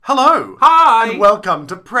Hello. Hi. And welcome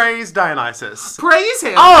to Praise Dionysus. Praise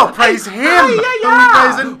him. Oh, praise him. Yeah. Who are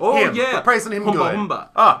we praising? Oh, him. yeah. We're praising him Humba, good. humba.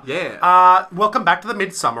 Oh, Yeah. Welcome back to the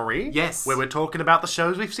Midsummery. Yes. Where we're talking about the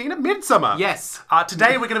shows we've seen at Midsummer. Yes.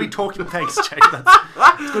 Today we're going to be talking... Thanks, Jake.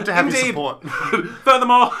 It's good to have your Indeed. support.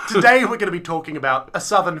 Furthermore. Today we're going to be talking about A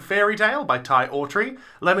Southern Fairy Tale by Ty Autry,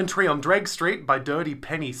 Lemon Tree on Dreg Street by Dirty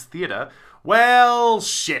Penny's Theatre, Well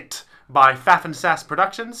Shit by Faff and Sass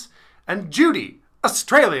Productions, and Judy,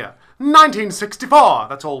 Australia, 1964.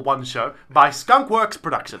 That's all one show by Skunkworks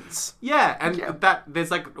Productions. Yeah, and that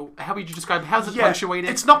there's like, how would you describe? How's it punctuated?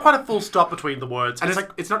 It's not quite a full stop between the words. And It's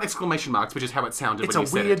like it's not exclamation marks, which is how it sounded it's when a you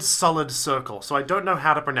said weird it. solid circle, so I don't know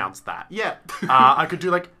how to pronounce that. Yeah. I could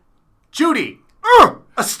do like Judy,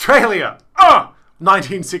 Australia,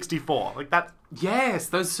 1964, like that. Yes,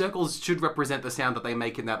 those circles should represent the sound that they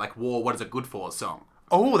make in that like "War, What Is It Good For" song.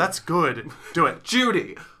 Oh, that's good. Do it.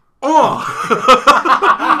 Judy, Oh,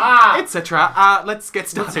 etc. Let's get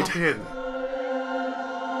started. let's begin.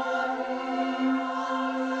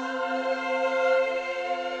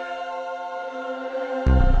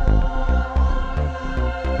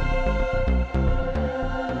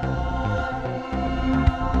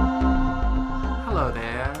 Hello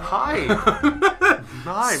there. Hi.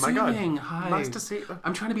 Hi, my God. Soothing, hi. Nice to see you.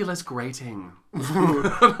 I'm trying to be less grating.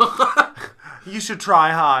 You should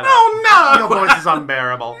try harder. Oh no! Your voice is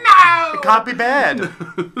unbearable. No! It can't be bad.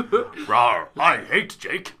 Rawr, I hate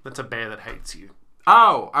Jake. That's a bear that hates you.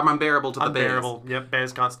 Oh, I'm unbearable to the bears. Unbearable. Yep,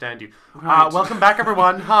 bears can't stand you. Right. Welcome back,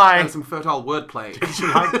 everyone. Hi. That was some fertile wordplay. Did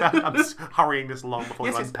you like that? I'm just hurrying this along before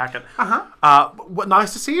Yes, you yes. unpack it. Uh-huh.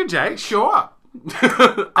 Nice to see you, Jake. Sure.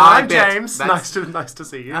 I'm James. Nice to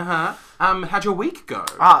see you. Uh-huh. How'd your week go?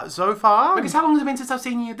 So far, Because how long has it been since I've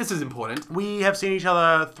seen you? This is important. we have seen each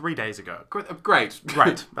other 3 days ago. Great.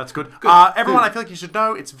 Great, that's good. Everyone, I feel like you should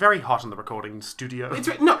know it's very hot in the recording studio.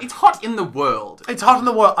 It's hot in the world. It's hot in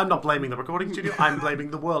the world. I'm not blaming the recording studio. I'm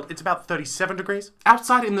blaming the world. It's about 37 degrees.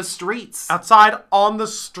 Outside in the streets. Outside on the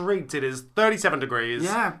street, it is 37 degrees.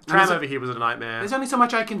 Yeah. Tram And over here was a nightmare. There's only so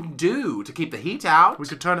much I can do to keep the heat out. We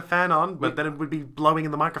could turn a fan on, but then it would be blowing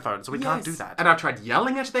in the microphone, so we can't do that. And I've tried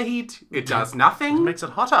yelling at the heat. It does nothing. Makes it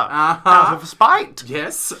hotter. Out of spite.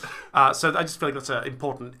 Yes. So I just feel like that's an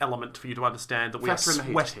important element for you to understand that we are Factor in the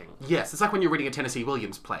heat. sweating. Yes, it's like when you're reading a Tennessee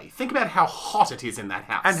Williams play. Think about how hot it is in that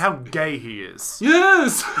house. And how gay he is.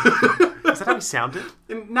 Yes! Is that how he sounded?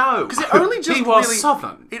 No. Because it only just he was really,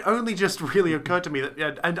 southern. It only just really occurred to me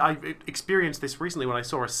that, and I experienced this recently when I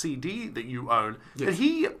saw a CD that you own, that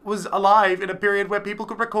he was alive in a period where people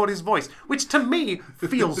could record his voice, which to me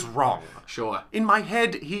feels wrong. Sure. In my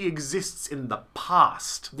head, he exists in the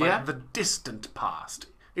past, like Yeah? the distant past.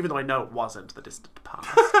 Even though I know it wasn't the distant past.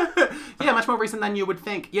 Yeah, much more recent than you would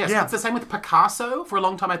think. Yes, Yeah. it's the same with Picasso. For a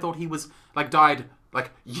long time I thought he was, died,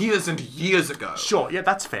 years and years ago. Sure, yeah,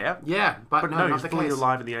 that's fair. Yeah, but, But no, no, not he's the fully case.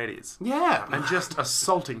 alive in the 80s. Yeah. And just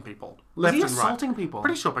assaulting people. Was Left he and right. assaulting people?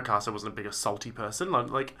 Pretty sure Picasso wasn't a big assaulty person.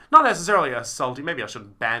 Like, not necessarily a salty. Maybe I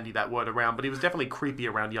shouldn't bandy that word around, but he was definitely creepy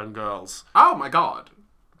around young girls. Oh my god.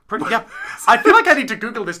 Pretty, yeah. I feel like I need to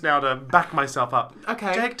Google this now to back myself up.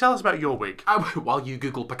 Okay. Jake, tell us about your week. While you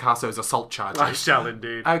Google Picasso's assault charges. I shall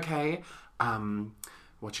indeed. Okay.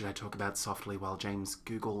 What should I talk about softly while James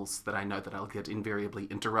Googles that I know that I'll get invariably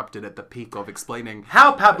interrupted at the peak of explaining?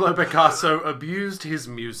 How Pablo Picasso abused his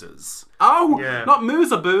muses. Oh, Yeah. not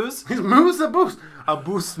moose a booze. His moose a boost. A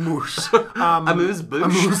boost moosh. A moose boosh. A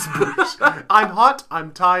moose boosh. I'm hot.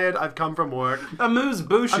 I'm tired. I've come from work. A moose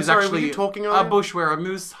bush is sorry, were actually you talking a earlier? bush where a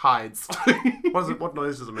moose hides. What is it? What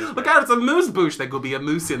noise does a moose make? Look out, it's a moose bush. There could be a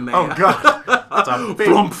moose in there. Oh god, that's a big.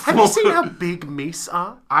 Flump, Have you flump. seen how big meese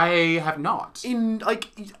are? I have not. In like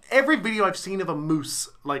every video I've seen of a moose,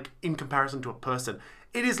 like in comparison to a person,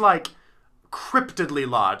 it is like cryptidly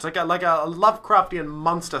large, like a Lovecraftian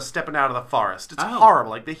monster stepping out of the forest. It's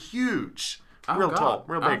horrible. Like they're huge, real God. tall,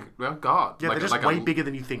 real big. Oh god. Yeah, they're just way bigger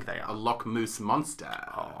than you think they A are. Loch Moose monster.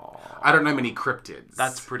 I don't know many cryptids.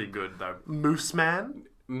 That's pretty good though. Moose Man,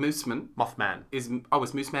 Mooseman. Mothman. Is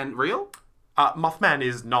Mooseman real? Mothman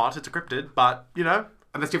is not. It's a cryptid, but you know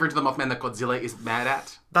And that's different to the Mothman that Godzilla is mad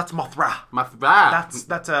at. that's Mothra. That's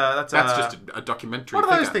That's just a documentary. What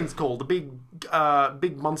are those figure. things called? The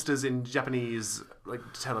big monsters in Japanese like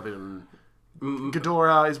television.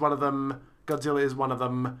 Ghidorah is one of them. Godzilla is one of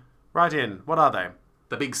them. Right in. What are they?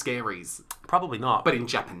 The big scaries, Probably not. but in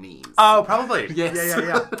Japanese. Oh, probably. Yes.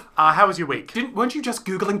 Yeah. How was your week? Weren't you just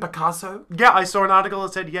Googling Picasso? Yeah, I saw an article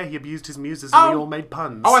that said, yeah, he abused his muses and we all made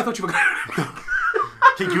puns. Oh, I thought you were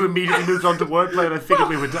You immediately moved on to wordplay and I figured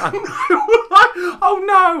we were done. Oh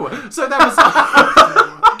no! So that was...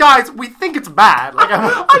 guys, we think it's bad. Like,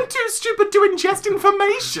 I'm too stupid to ingest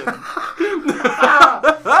information.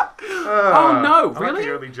 Oh no, I'm really?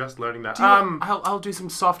 actually only just learning that. I'll do some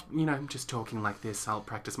soft, just talking like this. I'll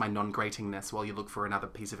practice my non-gratingness while you look for another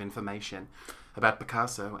piece of information about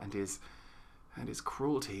Picasso and his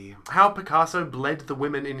cruelty. How Picasso bled the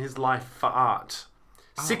women in his life for art.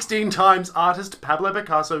 16 times artist Pablo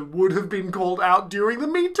Picasso would have been called out during the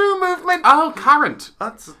Me Too movement. Oh, current.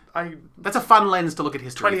 That's a fun lens to look at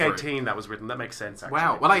history 2018 through. that was written. That makes sense, actually.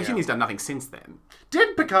 Wow. Well, I assume he's done nothing since then.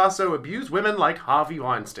 Did Picasso abuse women like Harvey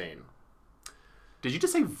Weinstein? Did you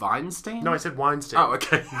just say Weinstein? No, I said Weinstein. Oh,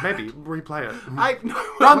 okay. Maybe. Replay it. No,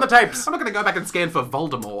 Run the tapes. I'm not going to go back and scan for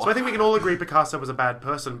Voldemort. So I think we can all agree Picasso was a bad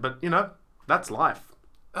person, but, that's life.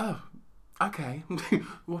 Oh, okay.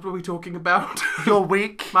 What were we talking about? You're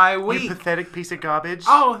weak. My You weak. pathetic piece of garbage.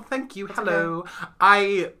 Oh, thank you. Hello.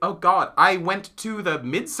 I went to the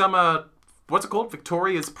Midsummer, what's it called?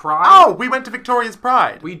 Victoria's Pride? Oh, we went to Victoria's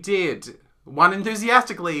Pride. We did. One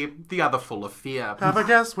enthusiastically, the other full of fear. Have a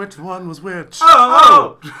guess which one was which.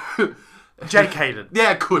 Oh! Jake hated.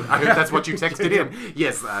 Yeah, good. I hope that's what you texted in.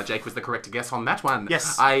 Yes, Jake was the correct guess on that one.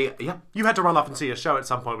 Yes. You had to run off and see a show at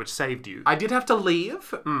some point, which saved you. I did have to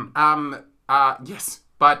leave. Yes,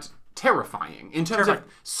 but terrifying in terms of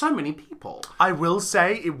so many people. I will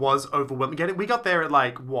say it was overwhelming. We got there at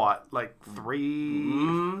like 3,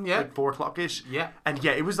 Yeah. like 4 o'clock-ish. Yeah. And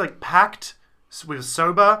yeah, it was like packed. So we were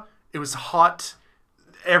sober. It was hot.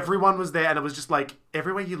 Everyone was there, and it was just like,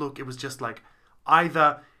 everywhere you look, it was just like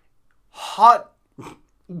either hot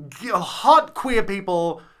queer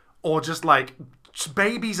people or just like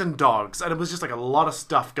babies and dogs, and it was just like a lot of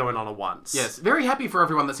stuff going on at once. Yes, very happy for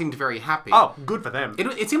everyone that seemed very happy. Oh, good for them.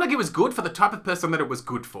 It seemed like it was good for the type of person that it was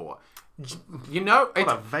good for. What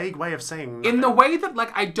a vague way of saying in the way that,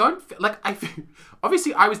 like, I don't... Like,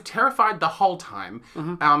 obviously, I was terrified the whole time,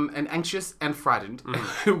 and anxious and frightened,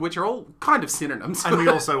 which are all kind of synonyms. And we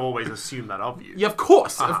also always assume that of you. Yeah, of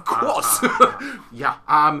course. Yeah.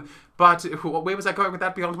 But where was I going with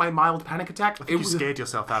that beyond my mild panic attack? You scared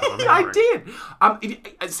yourself out of a memory. I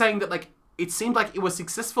did. Saying that, like, it seemed like it was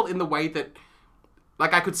successful in the way that,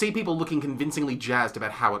 like, I could see people looking convincingly jazzed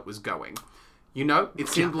about how it was going. It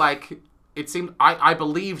seemed like... I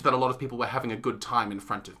believed that a lot of people were having a good time in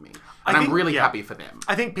front of me. And I'm really happy for them.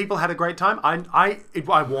 I think people had a great time. I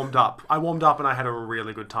warmed up. I warmed up and I had a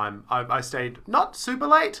really good time. I stayed not super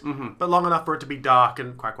late, but long enough for it to be dark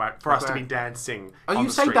and quack quack, for us to be dancing. Oh, you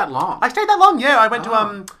stayed that long? I stayed that long, yeah. I went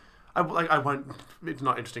to, I won't, it's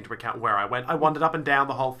not interesting to recount where I went. I wandered up and down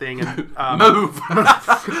the whole thing and... Move!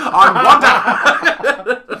 I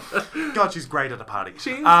wander! God, she's great at a party.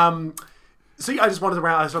 She is. So I just wandered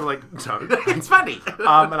around. I was sort of like, no. It's funny. And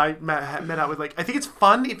I met out with, like, I think it's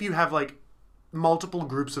fun if you have, like, multiple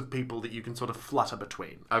groups of people that you can sort of flutter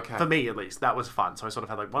between. Okay. For me, at least, that was fun. So I sort of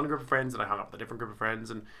had, like, one group of friends and I hung up with a different group of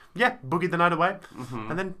friends and, yeah, boogied the night away.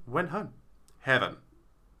 And then went home. Heaven.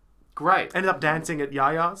 Great. Ended up dancing at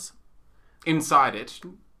Yaya's. Inside it.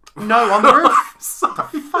 No, on the roof.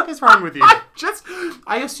 What the fuck is wrong with you?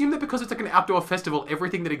 I assume that because it's like an outdoor festival,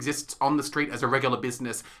 everything that exists on the street as a regular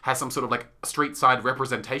business has some sort of like street side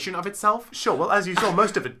representation of itself. Sure, well, as you saw,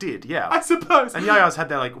 most of it did, yeah. I suppose. And Yaya's had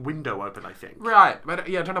their, like, window open, I think. Right, but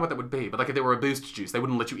yeah, I don't know what that would be. But like if there were a Boost juice, they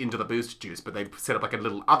wouldn't let you into the Boost juice, but they'd set up like a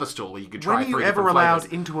little other stall where you could try When are you three ever different allowed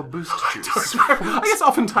flavors. into a Boost juice? I guess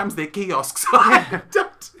oftentimes they're kiosks.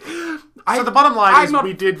 So the bottom line is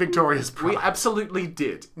we did Victoria's Pride. We absolutely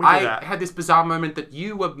did. We did that. Had this bizarre moment that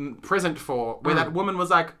you were present for, where that woman was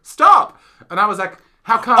like, "Stop!" and I was like,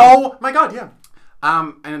 "How come?" Oh my god, yeah.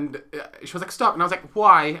 And she was like, "Stop!" and I was like,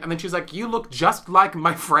 "Why?" And then she was like, "You look just like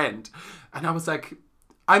my friend," and I was like,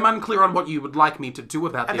 "I'm unclear on what you would like me to do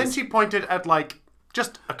about And this." then she pointed at, like,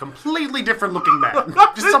 just a completely different looking man.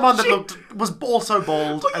 Just someone that was also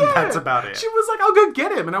bald, and that's about it. She was like, "I'll go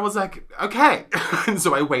get him," and I was like, "Okay." And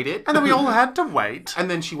so I waited, And then we all had to wait. and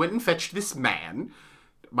then she went and fetched this man,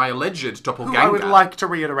 my alleged doppelganger. I would like to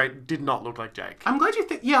reiterate, did not look like Jake. I'm glad you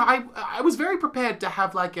think. Yeah, I was very prepared to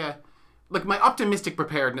have like my optimistic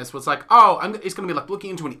preparedness was like, it's gonna be like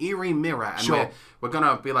looking into an eerie mirror, and we're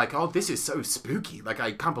gonna be like, oh, this is so spooky. Like,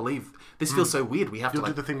 I can't believe this feels so weird. We have You'll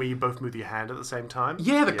to do the thing where you both move your hand at the same time.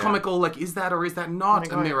 Yeah, the comical, like, is that or is that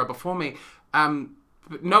not a mirror before me?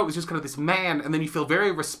 But no, it was just kind of this man, and then you feel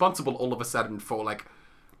very responsible all of a sudden for, like,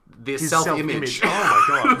 their His self-image. Oh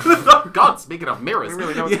my god. Oh God, speaking of mirrors. I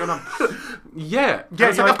really know what's going on. Yeah. Yeah, It's you're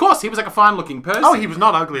like, like- of course, he was like a fine-looking person. Oh, he was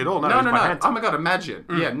not ugly at all. No, he No, was no, quite no. handsome. Oh my God, imagine.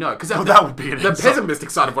 Yeah, no. Because Well, that would be an the insult. pessimistic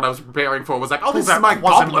side of what I was preparing for was like, oh, this is that my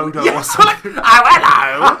goblin. Quasimodo Yeah. or something. Oh,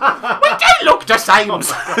 hello. We do look the same.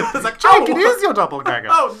 It's like, Jake, it is your doppelganger.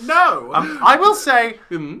 Oh, no. I will say,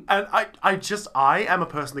 Mm-hmm. and I am a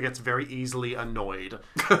person that gets very easily annoyed.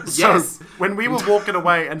 Yes. So when we were walking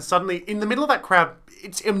away and suddenly in the middle of that crowd,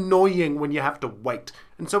 it's annoying when you have to wait.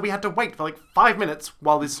 And so we had to wait for like 5 minutes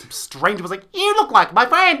while this stranger was like, you look like my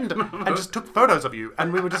friend! And just took photos of you.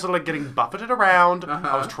 And we were just sort of like getting buffeted around.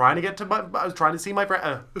 I was trying to get to I was trying to see my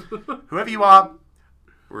friend. Whoever you are,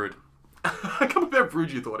 rude. I can't believe how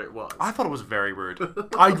rude you thought it was. I thought it was very rude.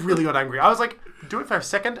 I really got angry. I was like, do it for a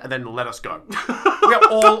second and then let us go. We are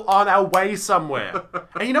all on our way somewhere.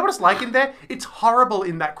 And you know what it's like in there? It's horrible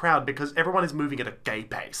in that crowd because everyone is moving at a gay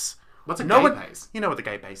pace. What's a gay pace? You know what the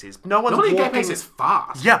gay pace is. No one's Normally, walking. a gay pace is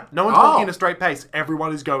fast. Yeah, no one's walking at a straight pace.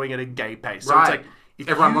 Everyone is going at a gay pace. So Right. it's like, if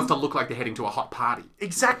Everyone you- wants to look like they're heading to a hot party.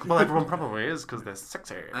 Exactly. Well, everyone probably is because they're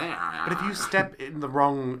sexy. But if you step in the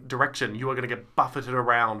wrong direction, you are going to get buffeted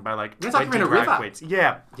around by like It's like 20 you're in a drag river. queens.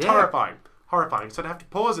 Yeah, horrifying. Horrifying. So to have to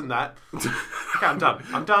pause in that. Okay, I'm done.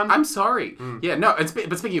 I'm done. I'm sorry. Yeah, no, but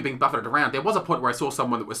speaking of being buffeted around, there was a point where I saw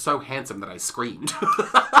someone that was so handsome that I screamed.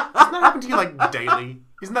 Doesn't that happen to you like daily?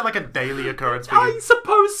 Isn't that like a daily occurrence for I you?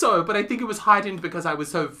 suppose so, but I think it was heightened because I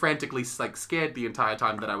was so frantically like scared the entire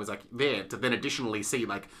time that I was like there to then additionally see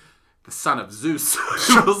like the son of Zeus.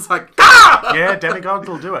 I was like, ah! Yeah, demigods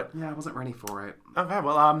will do it. Yeah, I wasn't ready for it. Okay,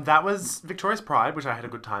 well, that was Victoria's Pride, which I had a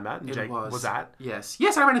good time at, and Jake was at. Yes.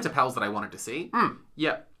 Yes, I ran into pals that I wanted to see.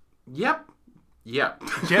 Yep. Yep. Yep.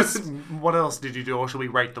 Yes, what else did you do, or should we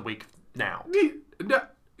rate the week now? No,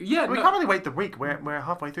 yeah, We no. can't really rate the week, we're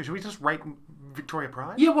halfway through. Should we just rate Victoria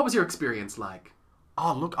Pride? Yeah, what was your experience like?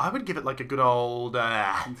 Oh, look, I would give it like a good old...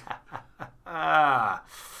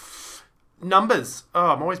 numbers. Oh,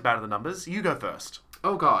 I'm always bad at the numbers. You go first.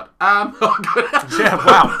 Oh God. Yeah,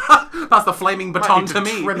 wow. Pass the flaming baton Need to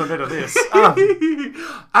me. trim a bit of this.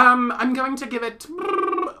 I'm going to give it...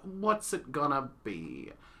 What's it gonna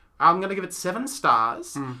be? I'm going to give it 7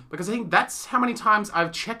 stars because I think that's how many times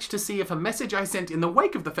I've checked to see if a message I sent in the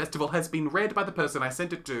wake of the festival has been read by the person I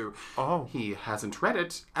sent it to. Oh. He hasn't read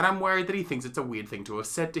it, and I'm worried that he thinks it's a weird thing to have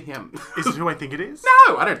said to him. Is it who I think it is?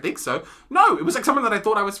 No, I don't think so. No, it was like someone that I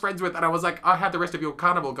thought I was friends with, and I was like, I had the rest of your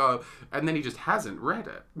carnival go, and then he just hasn't read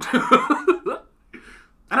it.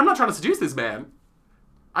 And I'm not trying to seduce this man.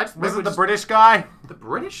 Was it the British guy? The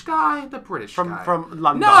British guy? The British guy. From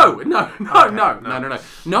London? No,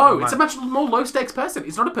 No, it's a much more low-stakes person.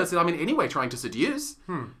 It's not a person I'm in any way trying to seduce.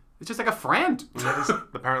 It's just like a friend. They just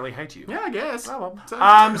apparently hate you. Yeah, I guess. Oh,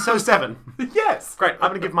 well. So 7. Yes. Great.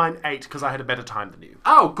 I'm going to give mine 8 because I had a better time than you.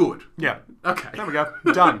 Oh, good. Yeah. Okay. There we go.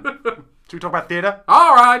 Done. Should we talk about theatre?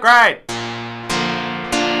 All right. Great.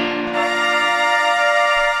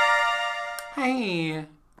 Hey.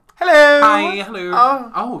 Hello. Hi. Hello.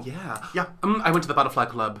 Oh. Yeah. Yeah. I went to the Butterfly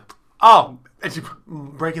Club. Oh, and you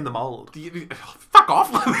breaking the mold. Fuck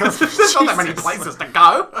off. There's not that many Jesus. places to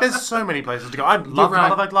go. There's so many places to go. I love the right.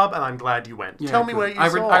 Butterfly Club, and I'm glad you went. Tell me good. where you I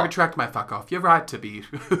saw. retract my fuck off. You're right to be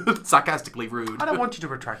sarcastically rude. I don't want you to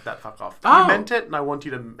retract that fuck off. Oh. You meant it, and I want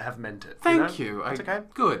you to have meant it. Thank know? you. That's okay.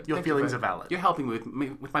 Good. Your Thank you feelings for- are valid. You're helping me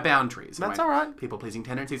with my boundaries. and That's my all right. People-pleasing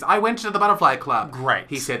tendencies. I went to the Butterfly Club. Great.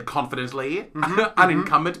 He said confidently,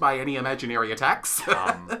 unencumbered by any imaginary attacks.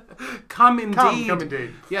 Come indeed. Come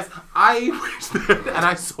indeed. Yes, I went there and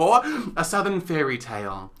I saw a Southern fairy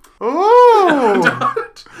tale. Ooh!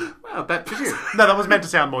 Well, that... No, that was meant to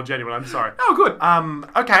sound more genuine. I'm sorry. Oh, good.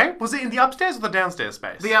 Okay. Was it in the upstairs or the downstairs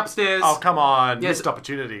space? The upstairs. Oh, come on. Yes. Missed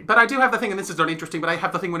opportunity. But I do have the thing, and this is not interesting, but I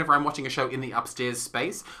have the thing whenever I'm watching a show in the upstairs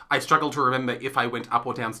space, I struggle to remember if I went up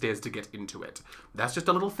or downstairs to get into it. That's just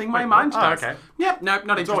a little thing my mind what? Oh, does. okay. Yep, no,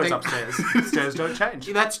 not It's interesting. always upstairs. Stairs don't change.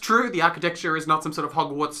 That's true. The architecture is not some sort of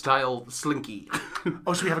Hogwarts-style slinky.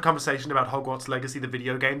 Oh, should we have a conversation about Hogwarts Legacy, the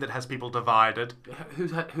video game that has people divided?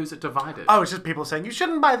 Who's it divided? Oh, it's just people saying, you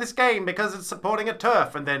shouldn't buy this game because it's supporting a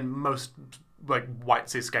turf. And then most, like, white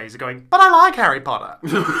cis gays are going, but I like Harry Potter.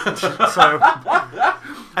 So...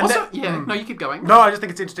 And also, then, no, you keep going. No, I just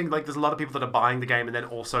think it's interesting, like, there's a lot of people that are buying the game and then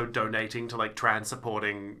also donating to, like,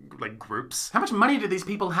 trans-supporting, like, groups. How much money do these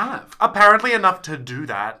people have? Apparently enough to do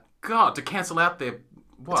that. God, to cancel out their...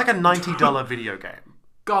 What? It's like a $90 video game.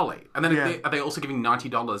 Golly. And then Yeah. are they also giving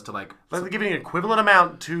 $90 to, like... Like, they're giving an equivalent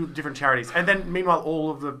amount to different charities. And then, meanwhile,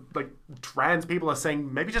 all of the, like, trans people are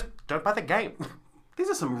saying, maybe just don't buy the game. These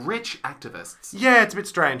are some rich activists. Yeah, it's a bit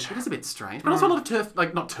strange. It is a bit strange. But also a lot of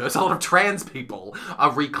a lot of trans people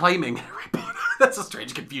are reclaiming Harry Potter. That's a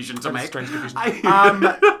strange confusion to make. Strange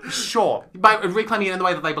confusion. Sure. By reclaiming it in the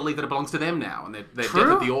way that they believe that it belongs to them now, and they're deaf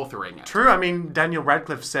at the authoring it. True. I mean, Daniel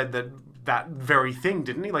Radcliffe said that very thing,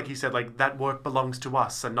 didn't he? Like, he said, like, that work belongs to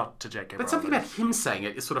us and not to J.K. But something about him saying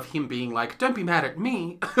it is sort of him being like, don't be mad at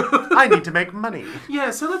me. I need to make money.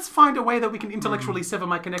 Yeah, so let's find a way that we can intellectually sever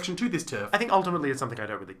my connection to this turf. I think ultimately it's something I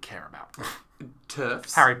don't really care about.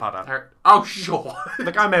 Turfs? Harry Potter. Oh, sure.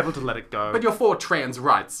 Like, I'm able to let it go. But you're for trans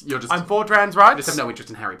rights. I'm for trans rights. You just have no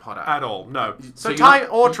interest in Harry Potter. At all, no. So you're Ty not-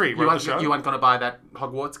 Autry wrote the show. You aren't going to buy that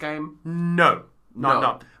Hogwarts game? No.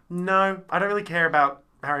 No. No, I don't really care about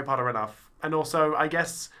Harry Potter enough. And also, I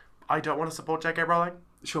guess I don't want to support J.K. Rowling.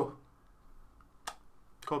 Sure.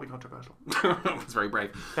 Call me controversial. It's very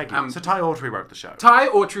brave. Thank you. So Ty Autry wrote the show. Ty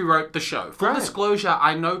Autry wrote the show. Full Right. disclosure,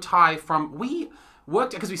 I know Ty from... We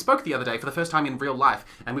worked... Because we spoke the other day for the first time in real life,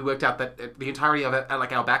 and we worked out that the entirety of it,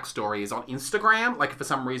 like our backstory, is on Instagram. Like, for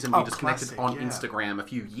some reason, we just connected classic, on yeah. Instagram a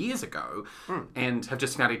few years ago, and have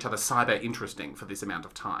just found each other cyber interesting for this amount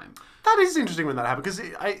of time. That is interesting when that happened, because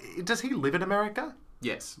does he live in America?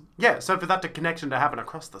 Yes. Yeah, so for that connection to happen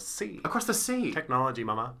across the sea. Across the sea. Technology,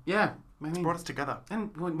 mama. Yeah. I mean, Brought us together.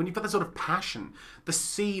 and when you've got that sort of passion, the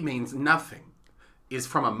sea means nothing. Is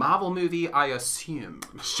from a Marvel movie, I assume.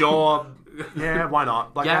 Sure. Yeah, why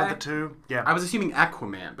not? Like, Yeah. add the two. Yeah. I was assuming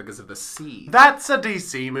Aquaman because of the sea. That's a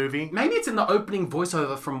DC movie. Maybe it's in the opening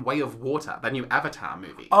voiceover from Way of Water, that new Avatar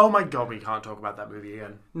movie. Oh my god, we can't talk about that movie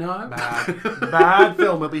again. No? Bad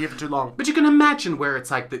film. We'll be here for too long. But you can imagine where it's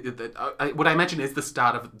like, what I imagine is the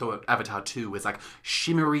start of the Avatar 2 is like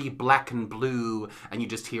shimmery black and blue, and you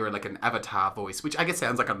just hear like an Avatar voice, which I guess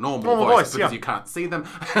sounds like a normal voice because yeah. you can't see them.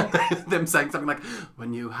 Them saying something like,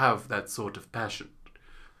 when you have that sort of passion,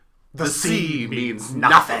 the sea means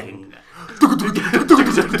nothing. And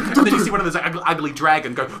then you see one of those ugly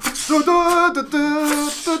dragons go,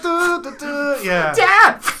 Yeah.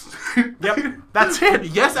 Dad! Yep. That's it.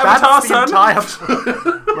 Yes, Avatar, son.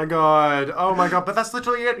 Oh my god. Oh my god. But that's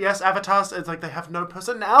literally it. Yes, Avatar. It's like they have no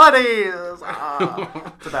personalities.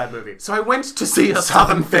 It's a bad movie. So I went to see a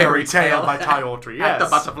Southern Fairy Tale by Ty Autry. at the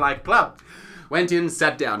Yes. Butterfly Club. Went in,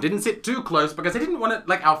 sat down. Didn't sit too close because I didn't want it,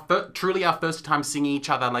 like, truly our first time seeing each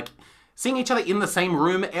other, like, seeing each other in the same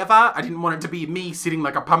room ever. I didn't want it to be me sitting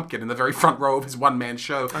like a pumpkin in the very front row of his one-man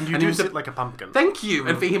show. And you do sit like a pumpkin. Thank you.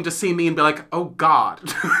 And for him to see me and be like, oh God,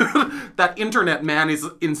 that internet man is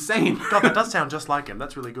insane. God, that does sound just like him.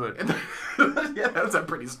 That's really good. Yeah, that's a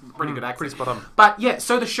pretty good accent. Pretty spot on. But yeah,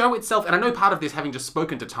 so the show itself, and I know part of this having just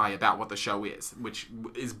spoken to Ty about what the show is, which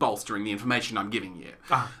is bolstering the information I'm giving you.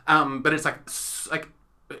 But it's like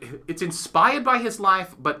it's inspired by his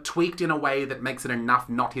life, but tweaked in a way that makes it enough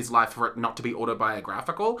not his life for it not to be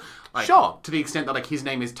autobiographical. Like, Sure. To the extent that like his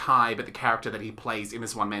name is Ty, but the character that he plays in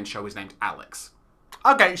this one-man show is named Alex.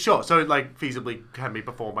 Okay, sure. So it, like, feasibly can be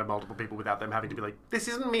performed by multiple people without them having to be like, this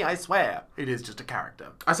isn't me, I swear. It is just a character.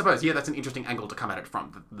 I suppose, yeah, that's an interesting angle to come at it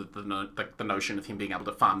from, the notion of him being able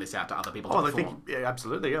to farm this out to other people to Oh, I perform. think, yeah,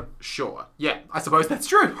 absolutely, yeah. Sure. Yeah, I suppose that's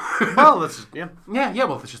true. Well, that's, yeah. Yeah,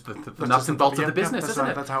 well, it's just the nuts and bolts of the business, that's isn't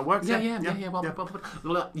right, it? That's how it works. Yeah.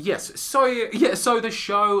 Well, yes. So the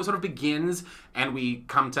show sort of begins, and we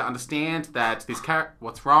come to understand that this character...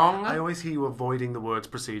 What's wrong? I always hear you avoiding the words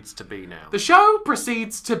proceeds to be now. The show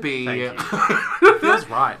proceeds to be... Thank you. Feels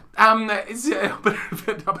right.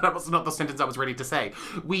 But that was not the sentence I was ready to say.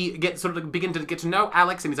 We begin to get to know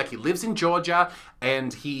Alex, and he's like, he lives in Georgia,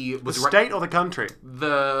 and he was... The state or the country?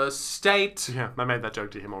 The state... Yeah, I made that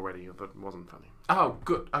joke to him already, but it wasn't funny. Oh,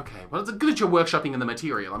 good. Okay. Well, it's good that you're workshopping in the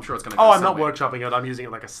material. I'm sure it's going to go Oh, I'm not somewhere. workshopping it. I'm using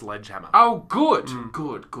it like a sledgehammer. Oh, good.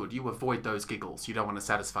 Good. You avoid those giggles. You don't want to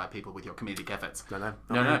satisfy people with your comedic efforts.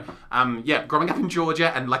 No. Yeah, growing up in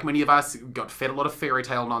Georgia, and like many of us, got fed a lot of fairy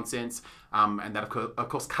tale nonsense. And that, of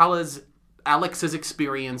course, colours Alex's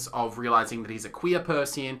experience of realizing that he's a queer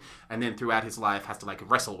person, and then throughout his life has to like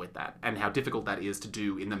wrestle with that, and how difficult that is to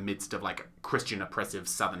do in the midst of like Christian oppressive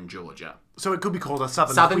southern Georgia. So it could be called a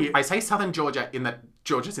southern queer... I say southern Georgia in that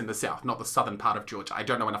Georgia's in the south, not the southern part of Georgia. I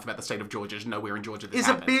don't know enough about the state of Georgia to know where in Georgia this Is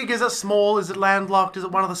happened. it big? Is it small? Is it landlocked? Is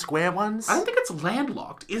it one of the square ones? I don't think it's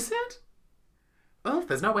landlocked, is it? Well,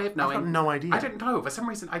 there's no way of knowing. I've got no idea. I don't know. For some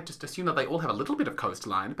reason, I just assume that they all have a little bit of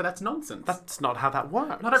coastline, but that's nonsense. That's not how that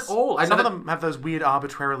works. Not at all. Some of them have those weird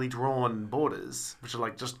arbitrarily drawn borders, which are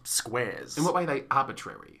like just squares. In what way are they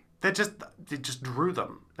arbitrary? They just drew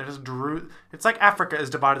them. They just drew... It's like Africa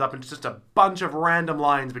is divided up into just a bunch of random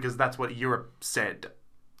lines because that's what Europe said.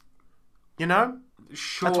 You know?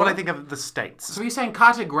 Sure. That's what I think of the states. So you're saying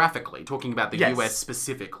cartographically, talking about the Yes. US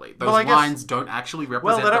specifically, those Well, I guess- lines don't actually represent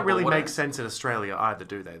Well, they don't the really border? make sense in Australia either,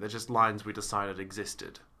 do they? They're just lines we decided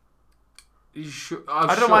existed. I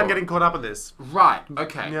don't know why I'm getting caught up in this. Right,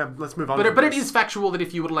 okay. Yeah, let's move on. But it is factual that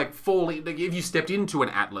if you were to like if you stepped into an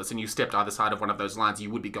atlas and you stepped either side of one of those lines, you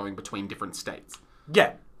would be going between different states.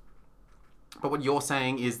 Yeah. But what you're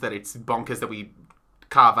saying is that it's bonkers that we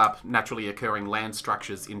carve up naturally occurring land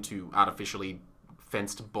structures into artificially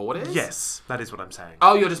fenced borders? Yes, that is what I'm saying.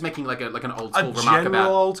 Oh, you're just making like an old school remark about...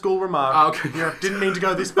 old school remark. Oh, okay. Yeah, didn't mean to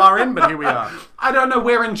go this far in, but here we are. I don't know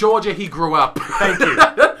where in Georgia he grew up. Thank you.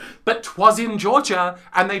 But 'twas in Georgia,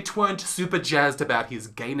 and they tweren't super jazzed about his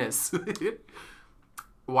gayness.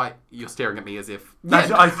 Why, you're staring at me as if...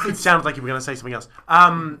 It sounded like you were going to say something else.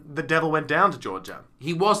 The devil went down to Georgia.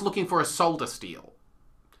 He was looking for a soul to steal.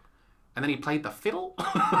 And then he played the fiddle?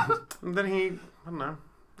 And then he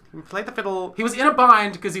played the fiddle. He was in a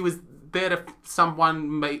bind because he was there to...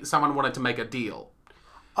 Someone wanted to make a deal.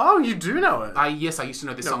 Oh, you do know it. Yes, I used to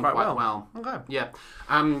know this song quite well. Okay. Yeah.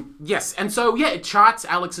 Yes, and so, it charts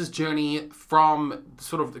Alex's journey from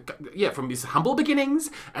from his humble beginnings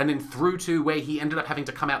and then through to where he ended up having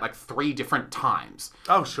to come out like 3 different times.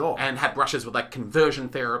 Oh, sure. And had brushes with like conversion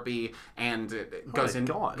therapy and goes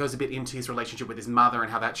a bit into his relationship with his mother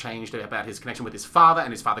and how that changed, about his connection with his father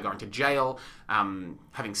and his father going to jail,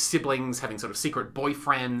 having siblings, having sort of secret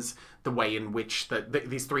boyfriends, the way in which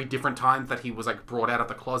these 3 different times that he was like brought out of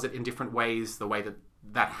the closet in different ways, the way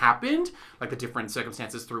that happened, like the different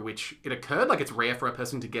circumstances through which it occurred. Like it's rare for a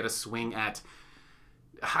person to get a swing at...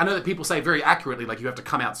 I know that people say very accurately, like you have to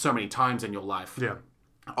come out so many times in your life. Yeah.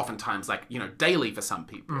 Oftentimes, like, daily for some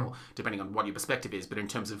people, depending on what your perspective is. But in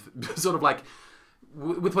terms of sort of like,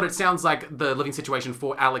 with what it sounds like the living situation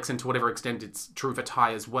for Alex, and to whatever extent it's true for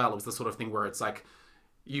Ty as well, it was the sort of thing where it's like,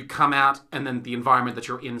 you come out and then the environment that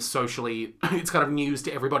you're in socially, it's kind of news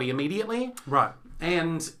to everybody immediately. Right.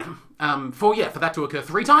 And for that to occur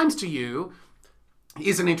 3 times to you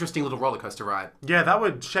is an interesting little roller coaster ride. Yeah, that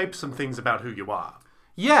would shape some things about who you are.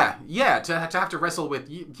 Yeah, to have to wrestle with,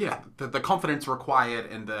 the confidence required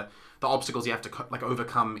and the obstacles you have to like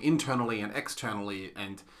overcome internally and externally,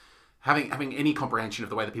 and having any comprehension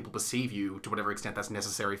of the way that people perceive you to whatever extent that's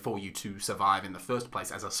necessary for you to survive in the first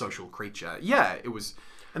place as a social creature. Yeah, it was...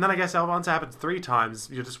 And then I guess once it happens 3 times,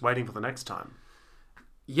 you're just waiting for the next time.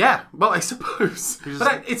 Yeah, well, I suppose.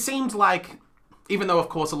 But it seemed like, even though, of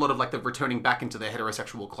course, a lot of like the returning back into the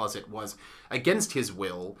heterosexual closet was against his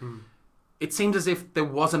will, it seemed as if there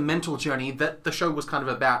was a mental journey that the show was kind of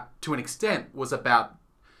about, to an extent, was about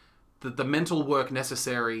the mental work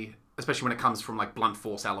necessary, especially when it comes from like blunt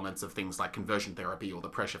force elements of things like conversion therapy or the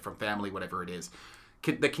pressure from family, whatever it is,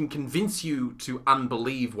 that can convince you to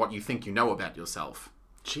unbelieve what you think you know about yourself.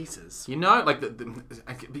 Jesus. Like,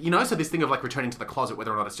 so this thing of like returning to the closet,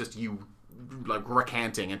 whether or not it's just you like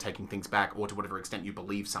recanting and taking things back, or to whatever extent you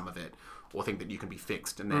believe some of it, or think that you can be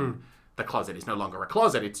fixed, and then the closet is no longer a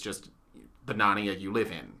closet, it's just the Narnia you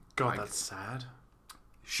live in. God, like, that's sad.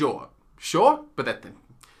 Sure, but I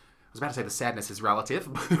was about to say the sadness is relative,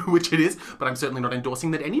 which it is, but I'm certainly not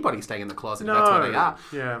endorsing that anybody stay in the closet if that's where they are.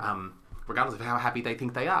 Yeah. Regardless of how happy they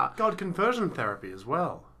think they are. God, conversion therapy as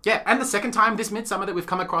well. Yeah, and the second time this Midsummer that we've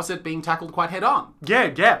come across it being tackled quite head on. Yeah,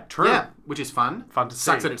 true. Yeah, which is fun. Fun to see.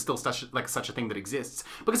 Sucks that it's still such a thing that exists.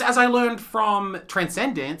 Because as I learned from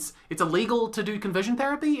Transcendence, it's illegal to do conversion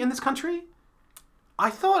therapy in this country. I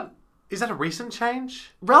thought... Is that a recent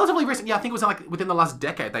change? Relatively recent. Yeah, I think it was like within the last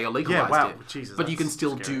decade they illegalized it. Jesus, but you can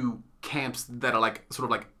still do camps that are like sort of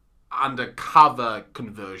like undercover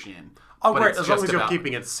conversion. Oh, great. As long as you're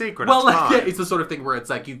keeping it secret. Well, it's fine. Yeah, it's the sort of thing where it's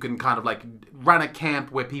like you can kind of like run a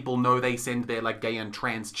camp where people know they send their like gay and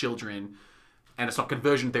trans children, and it's not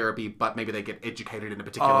conversion therapy, but maybe they get educated in a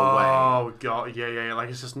particular way. Oh, God. Yeah. Like,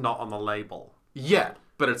 it's just not on the label. Yeah,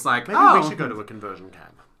 but it's like, Maybe we should go to a conversion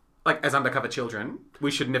camp. Like, as undercover children,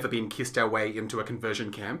 we should never been kissed our way into a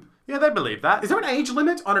conversion camp. Yeah, they believe that. Is there an age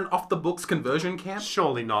limit on an off-the-books conversion camp?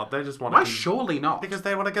 Surely not. They just want Why surely not? Because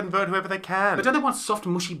they want to convert whoever they can. But don't they want soft,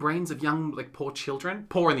 mushy brains of young, like, poor children?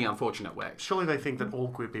 Poor in the unfortunate way. Surely they think that all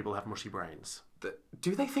queer people have mushy brains.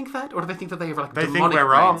 Do they think that? Or do they think that they have, like, they demonic think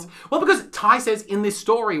we're brains? wrong. Well, because Ty says in this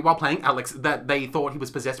story, while playing Alex, that they thought he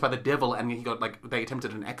was possessed by the devil and he got, like, they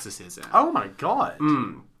attempted an exorcism. Oh, my God.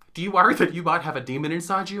 Do you worry that you might have a demon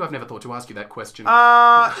inside you? I've never thought to ask you that question.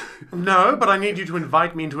 No, but I need you to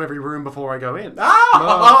invite me into every room before I go in.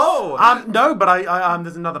 No, but I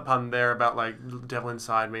there's another pun there about, like, the devil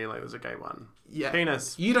inside me. Like, there's a gay one. Yeah.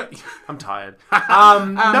 Penis. You don't... I'm tired. No,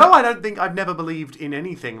 I don't think... I've never believed in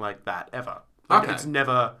anything like that, ever. Like, Okay. It's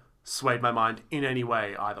never swayed my mind in any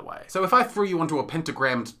way, either way. So if I threw you onto a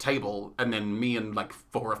pentagrammed table and then me and like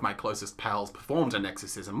 4 of my closest pals performed an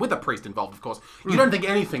exorcism, with a priest involved, of course, you don't think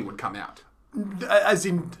anything would come out? As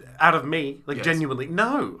in, out of me, like Yes. genuinely,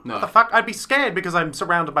 no. No. What the fuck? I'd be scared because I'm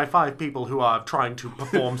surrounded by 5 people who are trying to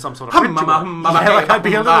perform some sort of ritual. I'd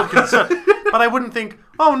be a little concerned. But I wouldn't think,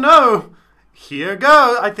 oh no, here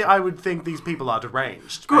go. I would think these people are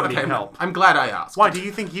deranged. Good, and need okay, help. I'm glad I asked. Why, do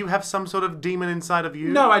you think you have some sort of demon inside of you?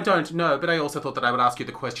 No, I don't know, but I also thought that I would ask you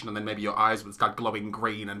the question and then maybe your eyes would start glowing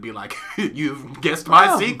green and be like, you've guessed my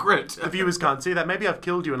Well, secret. The viewers can't see that. Maybe I've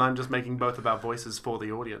killed you and I'm just making both of our voices for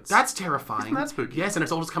the audience. That's terrifying. Isn't that spooky? Yes, and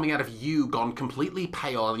it's all just coming out of you, gone completely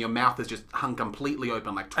pale, and your mouth is just hung completely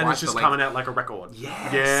open, like twice and it's just the length. coming out like a record.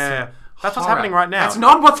 Yes. Yeah. That's what's Horror. happening right now. That's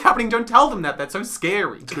not what's happening. Don't tell them that. That's so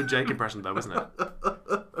scary. Good Jake impression though, isn't it?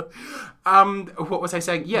 What was I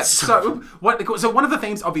saying? Yes. So one of the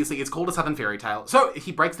themes, obviously, it's called A Southern Fairy Tale. So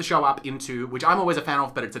he breaks the show up into, which I'm always a fan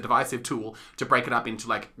of, but it's a divisive tool to break it up into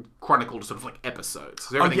like chronicled sort of like episodes.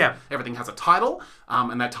 So everything has a title,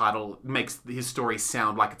 and that title makes his story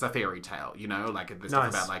sound like it's a fairy tale. You know, like there's stuff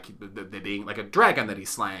about like there being like a dragon that he's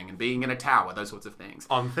slaying and being in a tower, those sorts of things.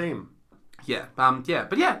 On theme. Yeah.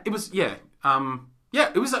 It was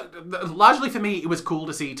it was largely for me. It was cool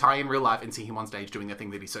to see Ty in real life and see him on stage doing the thing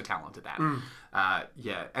that he's so talented at.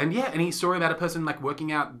 And his story about a person like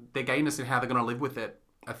working out their gayness and how they're going to live with it,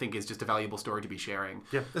 I think, is just a valuable story to be sharing.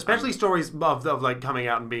 Yeah, especially stories of like coming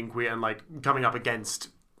out and being queer and like coming up against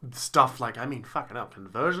stuff like, I mean, fucking up,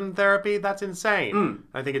 conversion therapy, that's insane.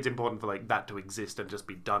 I think it's important for like that to exist and just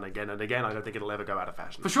be done again and again. I don't think it'll ever go out of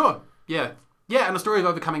fashion. For sure. Yeah. Yeah, and the story of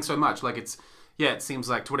overcoming so much. Like, it seems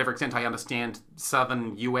like, to whatever extent I understand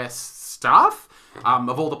southern US stuff,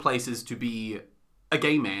 of all the places to be a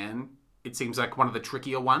gay man, it seems like one of the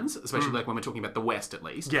trickier ones, especially like when we're talking about the West, at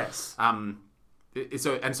least. Yes.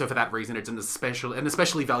 So for that reason, it's an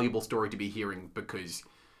especially valuable story to be hearing, because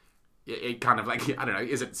it kind of like, I don't know,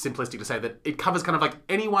 is it simplistic to say that it covers kind of like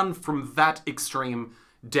anyone from that extreme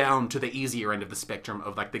down to the easier end of the spectrum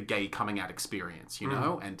of like the gay coming out experience, you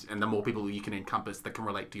know? And the more people you can encompass that can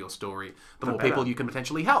relate to your story, the more people you can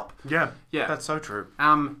potentially help. Yeah. Yeah. That's so true.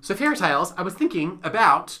 So fairy tales, I was thinking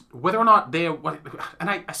about whether or not and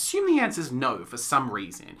I assume the answer is no for some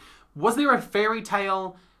reason. Was there a fairy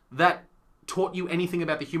tale that taught you anything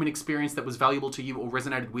about the human experience that was valuable to you or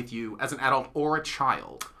resonated with you as an adult or a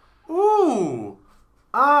child? Ooh.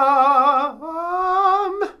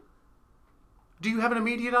 Do you have an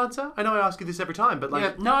immediate answer? I know I ask you this every time, but like...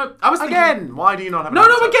 Yeah, no, I was thinking... Again, why do you not have an No,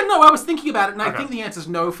 answer? I was thinking about it, and I think the answer's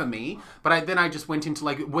no for me, but then I just went into,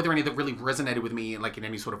 like, whether any that really resonated with me, like, in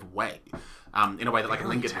any sort of way, in a way that, like,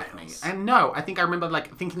 lingered with me. And no, I think I remember,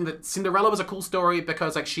 like, thinking that Cinderella was a cool story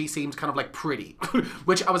because, like, she seemed kind of, like, pretty,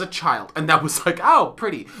 which I was a child, and that was like, oh,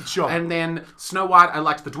 pretty. Sure. And then Snow White, I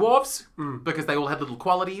liked the dwarves, because they all had little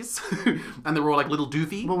qualities, and they were all, like, little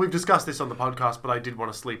doofy. Well, we've discussed this on the podcast, but I did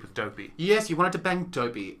want to sleep with Dopey. Yes, you wanted to bang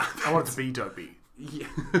Dopey. I wanted to be Dopey. Yeah.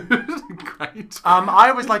 Great. I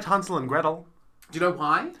always liked Hansel and Gretel. Do you know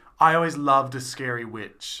why? I always loved a scary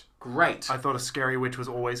witch. Great. I thought a scary witch was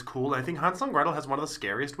always cool. I think Hansel and Gretel has one of the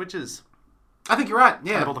scariest witches I think you're right. out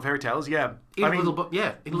Yeah. of all the fairy tales. Yeah, In little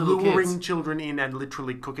luring kids. children in and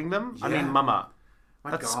literally cooking them. I Yeah. mean, mama,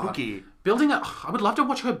 My that's God. spooky. I would love to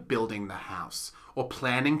watch her building the house or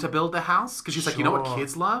planning to build the house, because she's like, you know what Sure.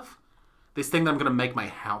 kids love? This thing that I'm going to make my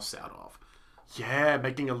house out of. Yeah,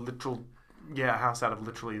 making a literal house out of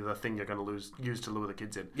literally the thing you're going to use to lure the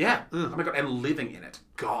kids in. Yeah. Oh my God. And living in it.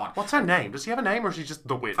 God. What's her name? Does she have a name, or is she just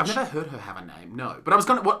the witch? I've never heard her have a name, no. But I was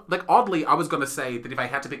going to, oddly, I was going to say that if I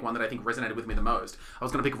had to pick one that I think resonated with me the most, I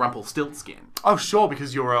was going to pick Rumpelstiltskin. Oh, sure,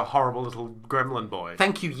 because you're a horrible little gremlin boy.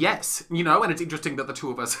 Thank you, yes. You know, and it's interesting that the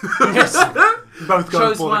two of us Yes. Both go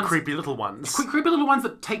Chose for ones- the creepy little ones. creepy little ones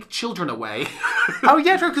that take children away. Oh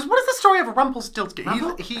yeah, true. Because what is the story of Rumpelstiltskin?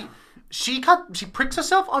 Rumple- She pricks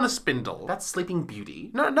herself on a spindle. That's Sleeping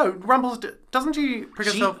Beauty. No, doesn't she prick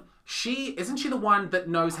herself? Isn't she the one that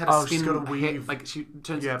knows how to Oh, spin she's gotta hair- weave. like she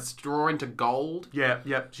turns Yeah. straw into gold. Yeah,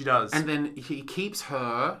 she does. And then he keeps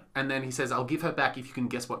her, and then he says, I'll give her back if you can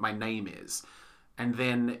guess what my name is. And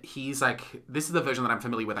then he's like, this is the version that I'm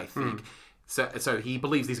familiar with, I think. So he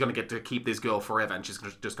believes he's going to get to keep this girl forever, and she's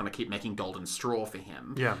just going to keep making golden straw for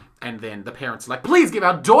him. Yeah. And then the parents are like, please give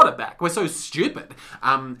our daughter back. We're so stupid.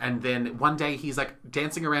 And then one day he's like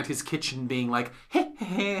dancing around his kitchen being like,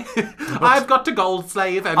 I've got to gold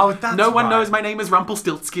slave, and Oh, that's no one right. knows my name is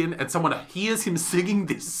Rumpelstiltskin, and someone hears him singing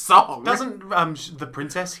this song. Doesn't the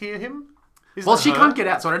princess hear him? Isn't Well, it she her? can't get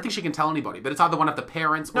out, so I don't think she can tell anybody. But it's either one of the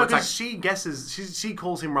parents or No, it's like... because she guesses. She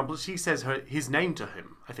calls him Rumple. She says his name to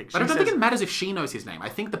him. I think. But I don't think it matters if she knows his name. I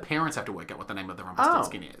think the parents have to work out what the name of the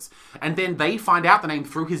Rumpelstiltskin is. And then they find out the name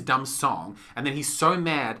through his dumb song, and then he's so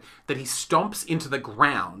mad that he stomps into the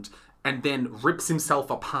ground and then rips himself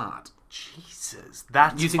apart. Jesus,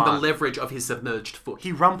 that's using fun. the leverage of his submerged foot.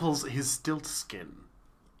 He rumples his stilt skin.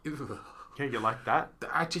 Ugh. Yeah, you like that?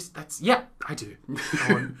 I do.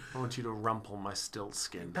 I want you to rumple my stilt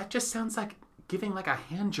skin. That just sounds like giving like a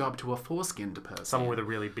hand job to a foreskinned person. Someone with a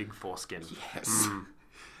really big foreskin. Yes.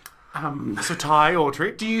 So Ty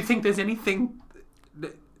Autry. Do you think there's anything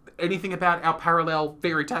about our parallel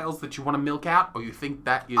fairy tales that you want to milk out, or you think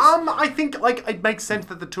that is I think like it makes sense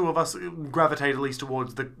that the two of us gravitate at least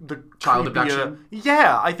towards the Child creepier- abduction?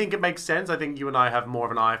 Yeah, I think it makes sense. I think you and I have more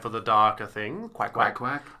of an eye for the darker thing. Quack quack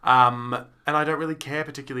quack. quack? And I don't really care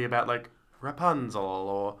particularly about like Rapunzel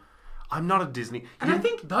or I'm not a Disney. And I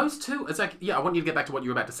think those two, it's like, yeah, I want you to get back to what you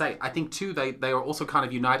were about to say. I think too, they are also kind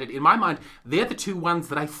of united. In my mind, they're the two ones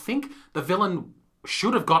that I think the villain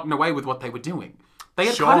should have gotten away with what they were doing. They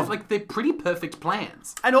had Sure. kind of like, they're pretty perfect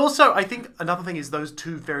plans. And also, I think another thing is those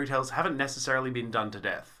two fairy tales haven't necessarily been done to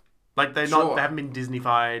death. Like they're Sure. not. They haven't been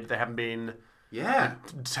Disneyfied. They haven't been Yeah.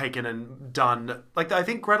 taken and done. Like I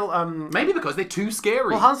think Gretel. Maybe because they're too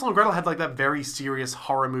scary. Well, Hansel and Gretel had like that very serious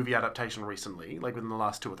horror movie adaptation recently, like within the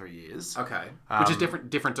last 2 or 3 years. Okay. Which is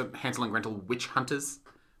different to Hansel and Gretel Witch Hunters.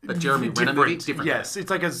 The Jeremy Renner movie. Different. Yes, it's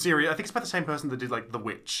like a series. I think it's by the same person that did like The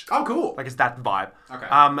Witch. Oh, cool. Like it's that vibe.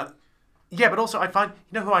 Okay. Yeah, but also I find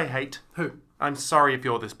who I hate. Who? I'm sorry if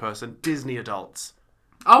you're this person. Disney adults.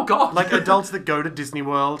 Oh, God. Like adults that go to Disney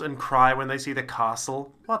World and cry when they see the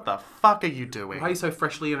castle. What the fuck are you doing? Why are you so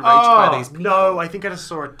freshly enraged by these people? No, I think I just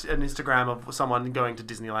saw an Instagram of someone going to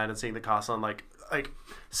Disneyland and seeing the castle and like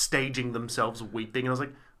staging themselves weeping, and I was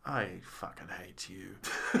like, I fucking hate you.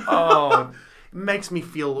 Oh, it makes me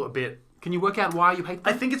feel a bit. Can you work out why you hate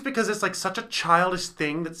them? I think it's because it's like such a childish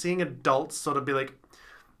thing that seeing adults sort of be like,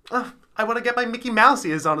 I want to get my Mickey Mouse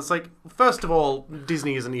ears on. It's like, first of all,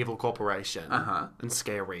 Disney is an evil corporation and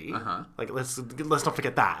scary. Like let's not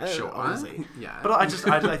forget that. Sure. Honestly. Yeah. But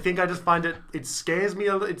I think I just find it scares me.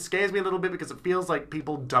 It scares me a little bit because it feels like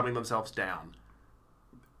people dumbing themselves down.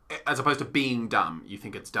 As opposed to being dumb, you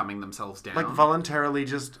think it's dumbing themselves down. Like voluntarily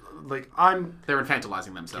just like They're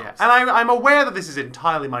infantilizing themselves. Yeah. And I'm aware that this is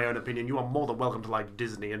entirely my own opinion. You are more than welcome to like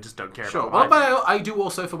Disney and just don't care Sure. about Well, what I but I do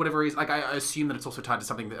also, for whatever reason, like I assume that it's also tied to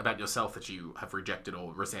something about yourself that you have rejected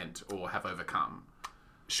or resent or have overcome.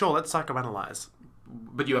 Sure, let's psychoanalyze.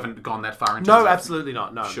 But you haven't gone that far into No, absolutely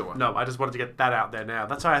not. No. Sure. No, I just wanted to get that out there now.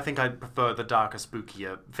 That's why I think I prefer the darker,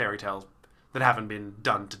 spookier fairy tales that haven't been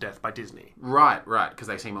done to death by Disney. Right, because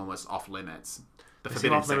they seem almost off limits. The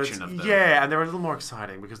forbidden section of the... Yeah, and they're a little more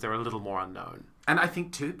exciting because they're a little more unknown. And I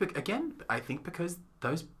think too, because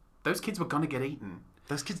those kids were going to get eaten.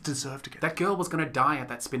 Those kids deserve to get... That girl was going to die at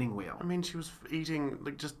that spinning wheel. I mean, she was eating,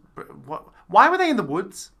 like, just... What? Why were they in the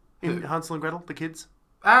woods? In Hansel and Gretel, the kids?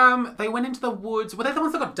 They went into the woods. Were they the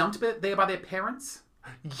ones that got dumped there by their parents?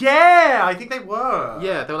 Yeah, I think they were.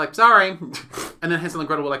 Yeah, they were like, sorry. And then Hansel and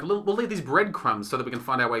Gretel were like, we'll leave these breadcrumbs so that we can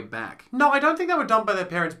find our way back. No, I don't think they were dumped by their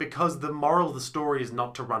parents because the moral of the story is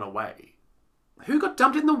not to run away. Who got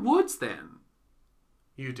dumped in the woods then?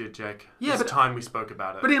 You did, Jake. Yeah, this but time we spoke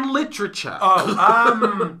about it. But in literature.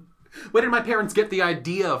 Oh, Where did my parents get the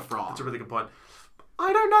idea from? that's a really good point.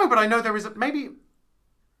 I don't know, but I know there is maybe...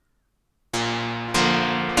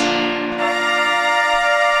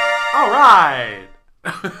 All right.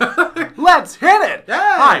 Let's hit it. Yay.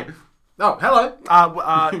 Hi. Oh, hello.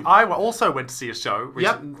 I also went to see a show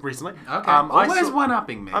recently. Okay. I saw-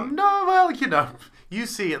 one-upping me? No, well, you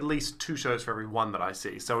see at least 2 shows for every one that I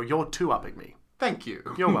see, so you're 2-upping me. Thank you.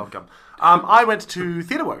 You're welcome. I went to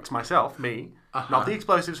TheatreWorks myself, not the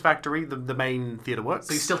Explosives Factory, the main TheatreWorks.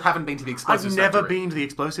 So you still haven't been to the I've Explosives never Factory? been to the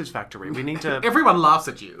Explosives Factory. We need to... Everyone laughs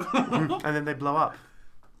at you. and then they blow up.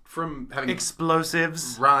 From having...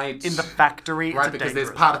 Explosives Right. in the factory. Right, It's a because there's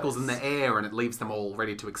dangerous particles place. in the air and it leaves them all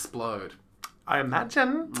ready to explode. I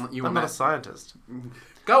imagine. I'm not a scientist.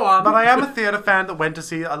 Go on. But I am a theatre fan that went to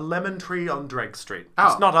see A Lemon Tree on Dreg Street.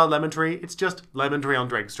 Oh. It's not A Lemon Tree, it's just Lemon Tree on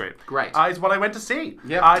Dreg Street. Great. It's what I went to see.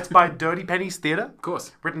 Yep. It's by Dirty Pennies Theatre. Of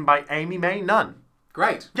course. Written by Amy May Nunn.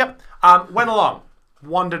 Great. Yep. Went along.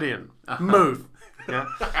 Wandered in. Move.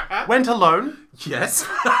 Yeah. Went alone. Yes.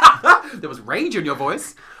 There was rage in your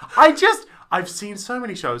voice. I've seen so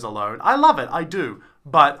many shows alone. I love it. I do.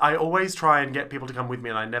 But I always try and get people to come with me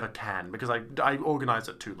and I never can because I organise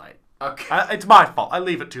it too late. Okay. It's my fault. I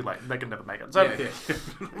leave it too late. They can never make it. So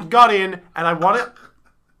got in and I want it.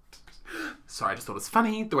 Sorry, I just thought it's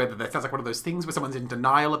funny the way that sounds like one of those things where someone's in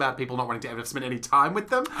denial about people not wanting to ever spend any time with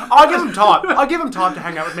them. I give them time. I give them time to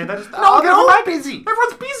hang out with me. They just they're all busy.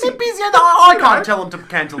 Everyone's busy. They're busy. I can't tell them to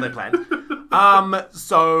cancel their plans.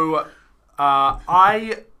 So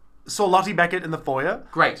I saw Lottie Beckett in the foyer.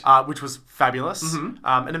 Great. Which was fabulous.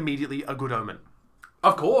 And immediately a good omen.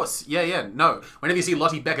 Of course. Yeah, yeah. No. Whenever you see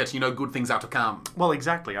Lottie Beckett, you know good things are to come. Well,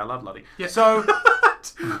 exactly. I love Lottie. Yeah. So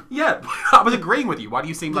Yeah. I was agreeing with you. Why do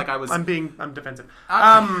you seem like I was... I'm defensive.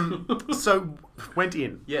 So went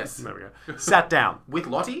in. Yes. There we go. Sat down. With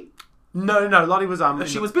Lottie? No. Lottie was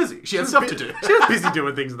She was busy. She had stuff to do. She was busy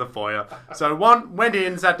doing things in the foyer. So went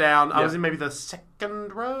in, sat down. I was in maybe the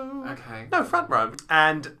second row. Okay. No, front row.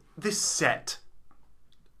 And this set.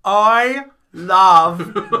 I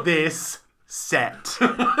love this set.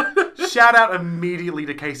 Shout out immediately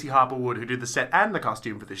to Casey Harper Wood, who did the set and the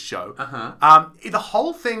costume for this show. The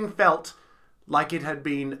whole thing felt like it had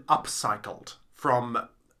been upcycled from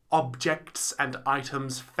objects and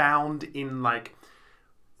items found in like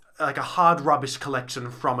a hard rubbish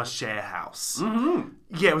collection from a share house.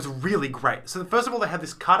 Yeah, it was really great. So first of all, they had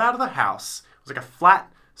this cut out of the house. It was like a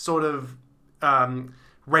flat sort of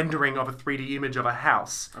rendering of a 3D image of a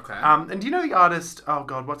house. Okay. And do you know the artist? Oh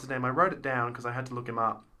God, what's his name? I wrote it down because I had to look him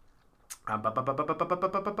up.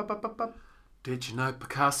 Did you know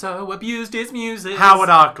Picasso abused his music? Howard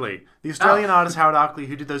Arkley, the Australian artist Howard Arkley,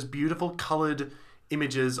 who did those beautiful coloured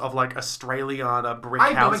images of like Australiana brick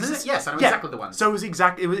houses. Yes, I know exactly the one. So it was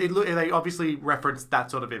exactly. They obviously referenced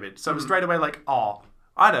that sort of image. So it was straight away like, oh,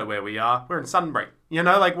 I know where we are. We're in Sunbury. You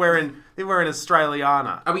know, like we're in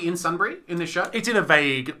Australiana. Are we in Sunbury in this show? It's in a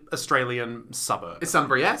vague Australian suburb. It's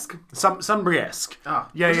Sunbury-esque. Sunbury-esque. Oh,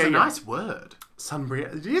 yeah. A nice word. Sunbury.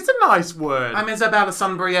 It's a nice word. I'm Isabella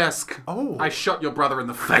Sunbury-esque. Oh. I shot your brother in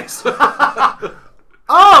the face.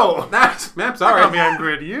 Oh! I'm sorry. I'll be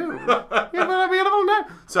angry at you. You have a beautiful name.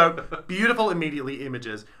 So, beautiful immediately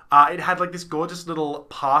images. It had like this gorgeous little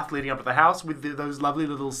path leading up to the house with those lovely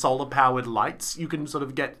little solar-powered lights you can sort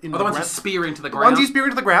of get in the ones you spear into the ground. The ones you spear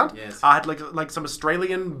into the ground. Yes. I had like some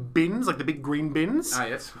Australian bins, like the big green bins. Ah,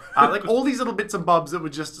 yes. Like all these little bits and bobs that were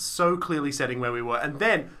just so clearly setting where we were. And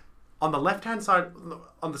then, on the left-hand side,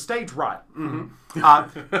 on the stage right,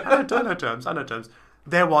 I know terms,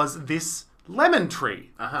 there was this lemon tree.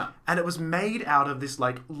 And it was made out of this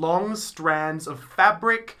like long strands of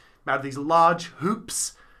fabric, out of these large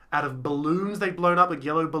hoops, out of balloons they'd blown up, like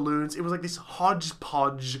yellow balloons. It was like this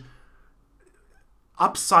hodgepodge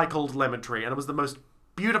upcycled lemon tree, and it was the most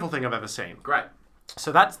beautiful thing I've ever seen. Great.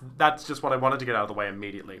 So that's just what I wanted to get out of the way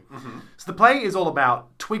immediately. So the play is all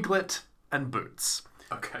about Twiglet and Boots.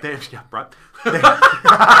 Okay. Yeah, right.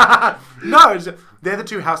 No, they're the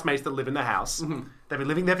two housemates that live in the house. They've been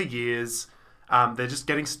living there for years. They're just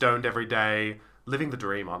getting stoned every day, living the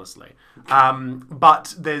dream, honestly.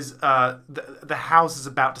 But there's the house is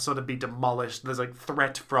about to sort of be demolished. There's like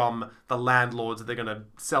threat from the landlords that they're going to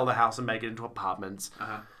sell the house and make it into apartments.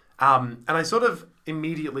 And I sort of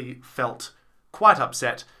immediately felt quite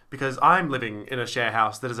upset because I'm living in a share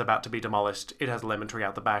house that is about to be demolished. It has a lemon tree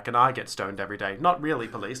out the back, and I get stoned every day. Not really,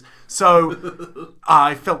 police. So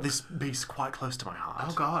I felt this piece quite close to my heart.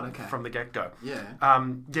 Oh God, okay. From the get-go. Yeah.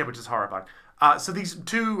 Yeah, which is horrifying. So these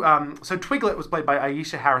two... so Twiglet was played by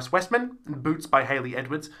Aisha Harris Westman, and Boots by Hayley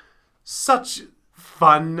Edwards. Such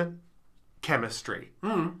fun chemistry.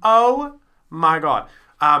 Oh my God.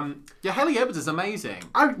 Yeah, Hayley Edwards is amazing.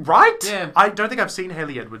 Right? Yeah. I don't think I've seen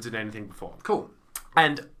Hayley Edwards in anything before. Cool.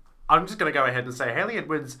 And I'm just going to go ahead and say Hayley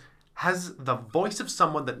Edwards has the voice of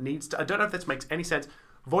someone that needs to... I don't know if this makes any sense.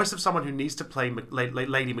 Voice of someone who needs to play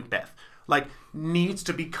Lady Macbeth. Like, needs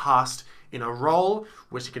to be cast in a role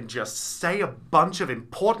where she can just say a bunch of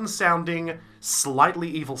important-sounding, slightly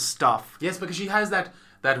evil stuff. Yes, because she has that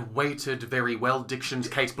weighted, very well-dictioned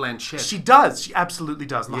Kate Blanchett. She does. She absolutely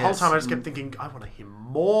does. And the whole Yes. time I just kept thinking, I want to hear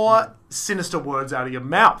more sinister words out of your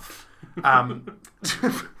mouth.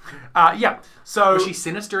 Yeah. So Was she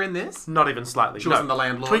sinister in this? not even slightly. She wasn't the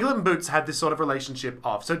landlord? Twiglet and Boots had this sort of relationship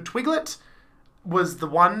of... So Twiglet was the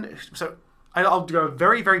one... So I'll do a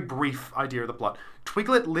very, very brief idea of the plot.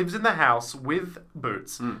 Twiglet lives in the house with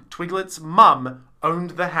Boots. Twiglet's mum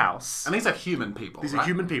owned the house. And these are human people, These right? are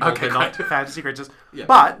human people. Okay, They're not great. fantasy creatures. Yeah.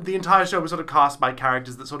 But the entire show was sort of cast by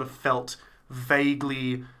characters that sort of felt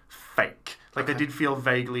vaguely fake. Like they did feel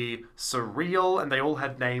vaguely surreal, and they all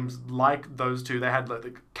had names like those two. They had like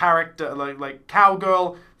the character, like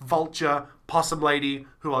Cowgirl, Vulture, Possum Lady,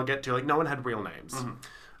 who I'll get to. Like no one had real names.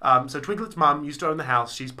 So Twiglet's mum used to own the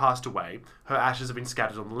house. She's passed away. Her ashes have been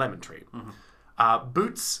scattered on the lemon tree.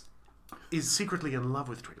 Boots is secretly in love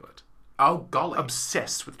with Twiglet. Oh, golly.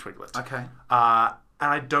 Obsessed with Twiglet. Okay. And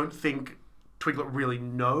I don't think Twiglet really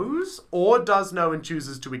knows or does know and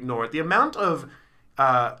chooses to ignore it. The amount of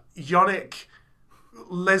yonic,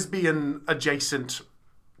 lesbian adjacent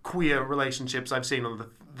queer relationships I've seen on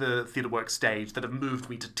the theatre work stage that have moved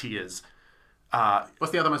me to tears.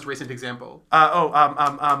 What's the other most recent example?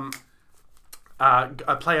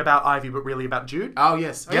 a play about Ivy, but really about Jude. Oh,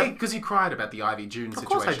 yes. Yep. Yeah, because you cried about the Ivy June situation.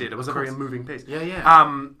 Of course I did. It was a very moving piece. Yeah,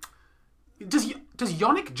 yeah. Does Does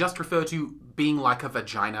yonic just refer to being like a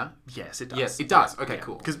vagina? Yes, it does. Yes, it does. Okay,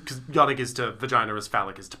 cool. Because yonic is to vagina as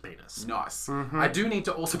phallic is to penis. Nice. I do need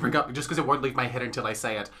to also bring up, just because it won't leave my head until I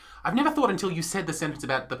say it, I've never thought until you said the sentence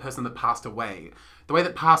about the person that passed away. The way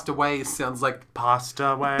that passed away sounds like... Pasta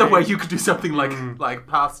away. The way you could do something like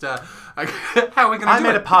pasta. How are we going to do it? I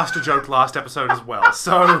made a pasta joke last episode as well,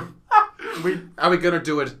 so... Are we going to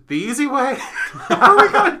do it the easy way? Are we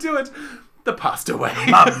going to do it the pasta way?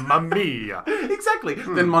 Mamma mia. Exactly.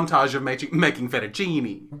 Then montage of making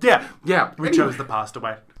fettuccine. Yeah. Yeah. We chose the pasta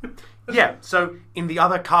way. Yeah, so in the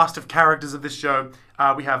other cast of characters of this show,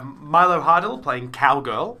 we have Milo Hardle playing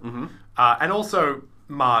Cowgirl, and also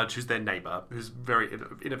Marge, who's their neighbour, who's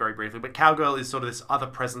in a very briefly. But Cowgirl is sort of this other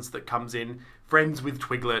presence that comes in, friends with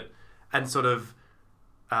Twiglet, and sort of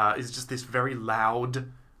is just this very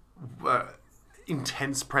loud,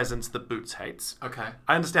 intense presence that Boots hates. Okay.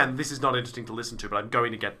 I understand this is not interesting to listen to, but I'm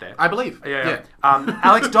going to get there. I believe. Yeah.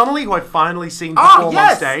 Alex Donnelly, who I've finally seen perform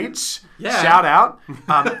on stage. Yeah. Shout out.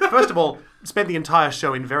 First of all, spent the entire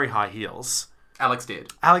show in very high heels. Alex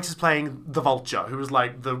did. Alex is playing the Vulture, who is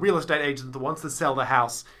like the real estate agent that wants to sell the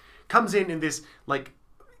house. Comes in this like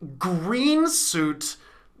green suit,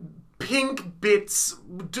 pink bits,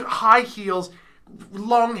 high heels,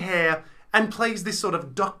 long hair, and plays this sort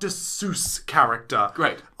of Dr. Seuss character.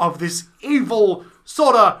 Great. Of this evil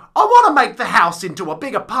sort of, I want to make the house into a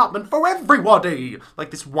big apartment for everybody. Like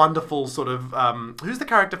this wonderful sort of, who's the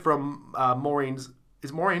character from Maureen's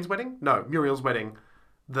wedding? No, Muriel's wedding.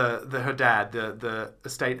 Her dad, the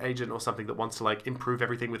estate agent or something that wants to like improve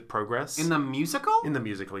everything with progress. In the musical? In the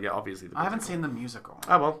musical, yeah, obviously. I haven't seen the musical.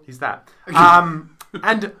 Oh, well, he's that.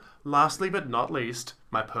 And lastly but not least,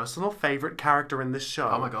 my personal favourite character in this show.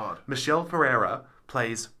 Oh my God. Michelle Ferreira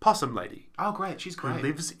plays Possum Lady. Oh, great. She's great. Who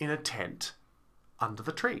lives in a tent under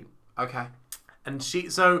the tree. Okay. And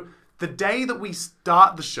so the day that we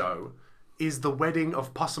start the show is the wedding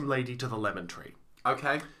of Possum Lady to the lemon tree.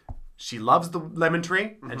 Okay. She loves the lemon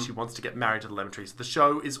tree and she wants to get married to the lemon tree. So the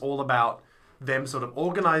show is all about them sort of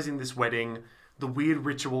organising this wedding, the weird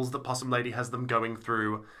rituals that Possum Lady has them going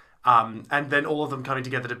through, and then all of them coming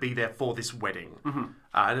together to be there for this wedding.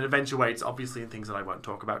 And it eventuates, obviously, in things that I won't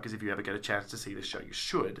talk about, because if you ever get a chance to see this show, you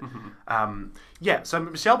should. So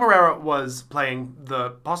Michelle Ferreira was playing the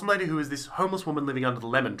Possum Lady, who is this homeless woman living under the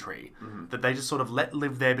lemon tree, that they just sort of let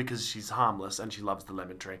live there because she's harmless and she loves the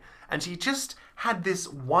lemon tree. And she just had this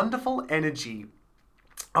wonderful energy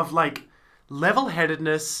of, like,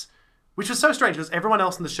 level-headedness, which was so strange, because everyone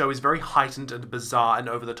else in the show is very heightened and bizarre and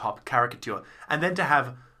over-the-top caricature. And then to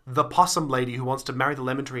have the Possum Lady who wants to marry the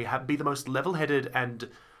lemon tree be the most level-headed and,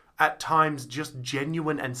 at times, just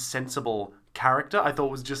genuine and sensible character, I thought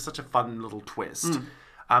was just such a fun little twist.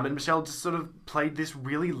 And Michelle just sort of played this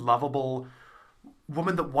really lovable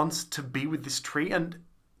woman that wants to be with this tree. And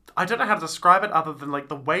I don't know how to describe it other than, like,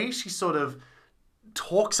 the way she sort of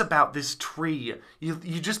talks about this tree,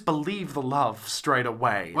 you just believe the love straight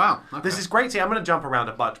away. Wow. Okay. There's this great scene, I'm going to jump around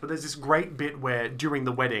a bunch, but there's this great bit where during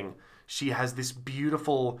the wedding, she has this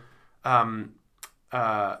beautiful, what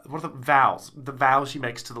are the vows she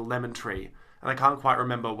makes to the lemon tree. And I can't quite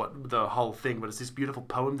remember what the whole thing, but it's this beautiful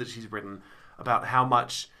poem that she's written about how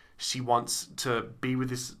much she wants to be with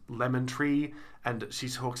this lemon tree. And she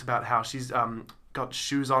talks about how she's got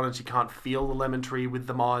shoes on and she can't feel the lemon tree with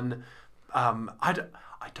them on. I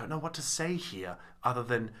don't know what to say here other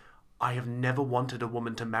than I have never wanted a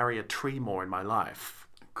woman to marry a tree more in my life.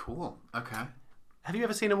 Cool. Okay. Have you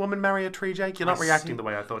ever seen a woman marry a tree, Jake? You're not reacting the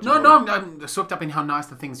way I thought you would. No, I'm swept up in how nice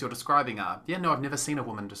the things you're describing are. Yeah, no, I've never seen a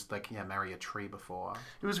woman just, like, marry a tree before.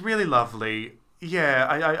 It was really lovely.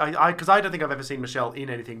 Yeah, because I don't think I've ever seen Michelle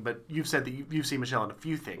in anything, but you've said that you've seen Michelle in a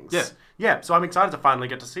few things. Yeah. Yeah, so I'm excited to finally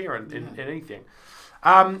get to see her in anything.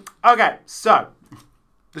 Okay, so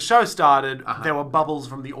the show started. There were bubbles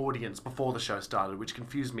from the audience before the show started, which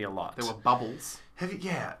confused me a lot. There were bubbles?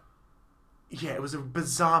 Yeah, it was a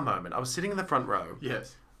bizarre moment. I was sitting in the front row.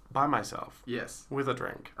 Yes. By myself. Yes. With a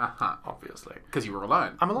drink. Obviously. Because you were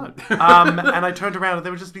alone. I'm alone. And I turned around and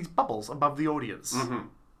there were just these bubbles above the audience.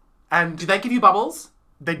 And did they give you bubbles?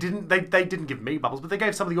 They didn't give me bubbles, but they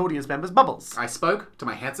gave some of the audience members bubbles. I spoke to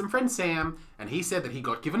my handsome friend Sam, and he said that he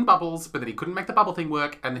got given bubbles, but that he couldn't make the bubble thing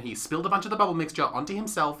work, and then he spilled a bunch of the bubble mixture onto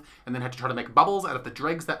himself, and then had to try to make bubbles out of the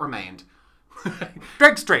dregs that remained.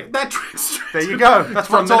 Dreg Street. That Dreg Street. There you go. That's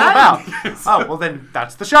what it's all about. Oh, well then,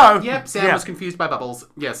 that's the show. Yep, Sam was confused by bubbles.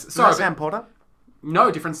 Yes. Sorry, Sam Porter.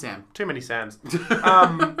 No, different Sam. Too many Sams.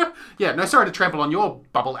 Yeah, no, sorry to trample on your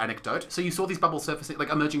bubble anecdote. So you saw these bubbles surfacing, like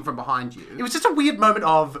emerging from behind you. It was just a weird moment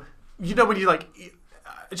of, you know, when you like,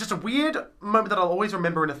 it's just a weird moment that I'll always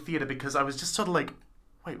remember in a theatre because I was just sort of like,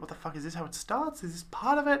 wait, what the fuck, is this how it starts? Is this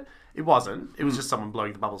part of it? It wasn't. It was just someone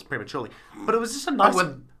blowing the bubbles prematurely. But it was just a nice...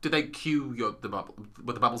 Did they cue the bubble?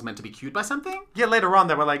 Were the bubbles meant to be cued by something? Yeah, later on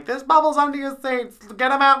they were like, there's bubbles under your seats, get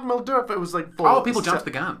them out and we'll do it. But it was like... People jumped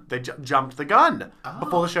the gun. They jumped the gun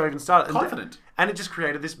before the show even started. Confident. And it just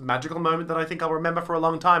created this magical moment that I think I'll remember for a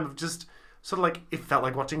long time of just sort of like, it felt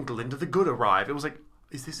like watching Glinda the Good arrive. It was like,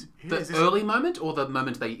 is this... The early moment or the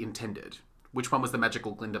moment they intended? Which one was the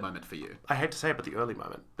magical Glinda moment for you? I hate to say it, but the early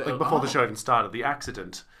moment. Like before the show even started, the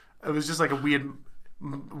accident. It was just like a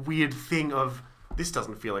weird thing of, this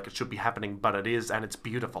doesn't feel like it should be happening, but it is, and it's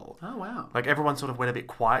beautiful. Oh, wow. Like everyone sort of went a bit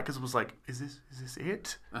quiet because it was like, is this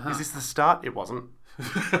it? Is this the start? It wasn't.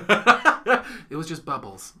 It was just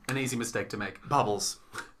bubbles. An easy mistake to make. Bubbles.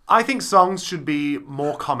 I think songs should be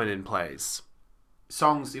more common in plays.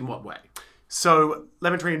 Songs in what way? So,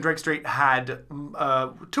 Lemon Tree and Drake Street had 2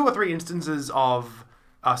 or 3 instances of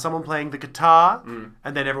someone playing the guitar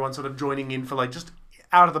and then everyone sort of joining in for like just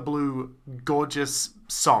out of the blue, gorgeous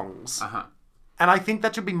songs. And I think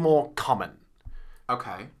that should be more common.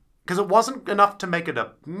 Okay. Because it wasn't enough to make it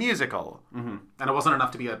a musical. And it wasn't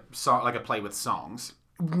enough to be a song, like a play with songs.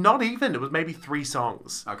 Not even. It was maybe 3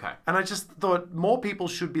 songs. Okay. And I just thought more people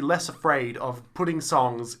should be less afraid of putting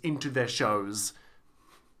songs into their shows.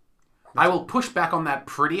 I will push back on that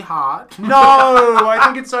pretty hard. No, I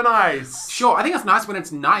think it's so nice. Sure, I think it's nice when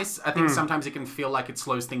it's nice. I think sometimes it can feel like it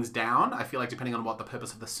slows things down. I feel like depending on what the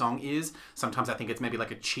purpose of the song is, sometimes I think it's maybe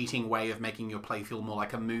like a cheating way of making your play feel more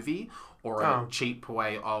like a movie or a cheap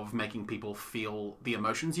way of making people feel the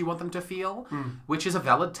emotions you want them to feel, which is a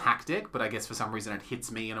valid tactic, but I guess for some reason it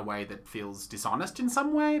hits me in a way that feels dishonest in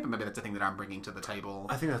some way, but maybe that's a thing that I'm bringing to the table.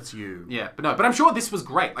 I think that's you. Yeah, but I'm sure this was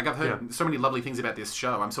great. Like I've heard so many lovely things about this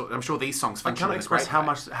show. I'm sure these songs function. I can't express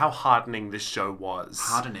how heartening this show was.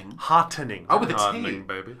 Heartening. Oh, with a T. Heartening,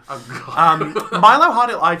 baby. Oh, God. Milo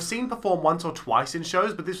Hartill, I've seen perform once or twice in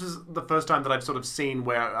shows, but this was the first time that I've sort of seen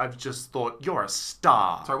where I've just thought, you're a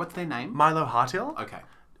star. Sorry, what's their name? Milo Hartill? Okay.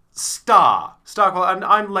 Star quality. And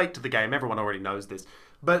I'm late to the game. Everyone already knows this.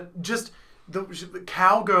 But just the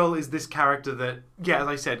Cowgirl is this character that, yeah, as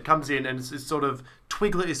I said, comes in and is sort of...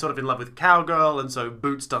 Twiglet is sort of in love with Cowgirl, and so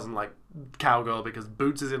Boots doesn't like Cowgirl because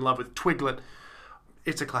Boots is in love with Twiglet.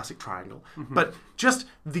 It's a classic triangle. But just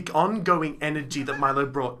the ongoing energy that Milo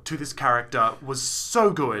brought to this character was so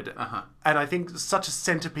good. And I think such a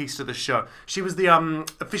centerpiece to the show. She was the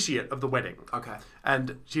officiate of the wedding. Okay.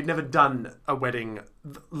 And she'd never done a wedding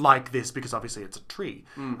like this because obviously it's a tree.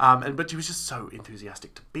 But she was just so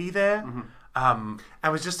enthusiastic to be there. And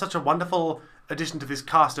was just such a wonderful addition to this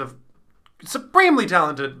cast of supremely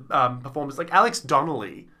talented performers. Like Alex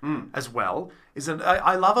Donnelly as well.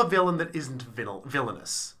 I love a villain that isn't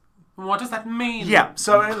villainous. What does that mean? Yeah,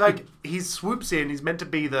 so like he swoops in. He's meant to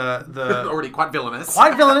be the already quite villainous.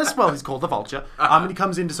 Quite villainous. Well, he's called the Vulture. And he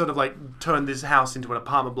comes in to sort of like turn this house into an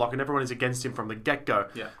apartment block, and everyone is against him from the get-go.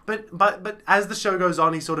 Yeah. But as the show goes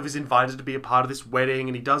on, he sort of is invited to be a part of this wedding,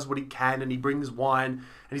 and he does what he can, and he brings wine,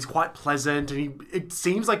 and he's quite pleasant, and it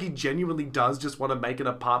seems like he genuinely does just want to make an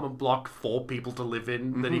apartment block for people to live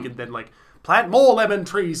in that he can then like plant more lemon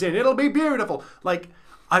trees in. It'll be beautiful. Like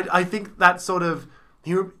I think that sort of.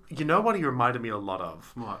 You know what he reminded me a lot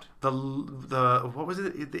of? What? The what was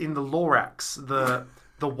it in the Lorax? The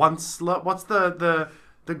what's the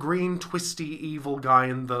green twisty evil guy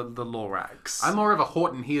in the Lorax? I'm more of a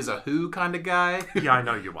Horton Hears a Who kind of guy. Yeah, I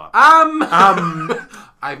know you are.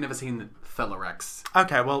 I've never seen Felorax.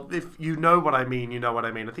 Okay, well, if you know what I mean, you know what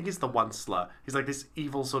I mean. I think he's the Onceler. He's like this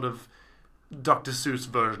evil sort of Dr. Seuss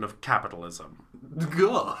version of capitalism.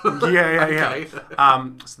 Cool. Yeah. Okay.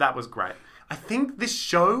 So that was great. I think this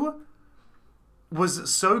show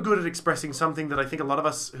was so good at expressing something that I think a lot of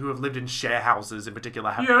us who have lived in share houses in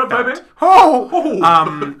particular have felt. baby.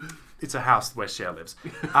 It's a house where Cher lives.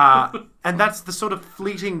 And that's the sort of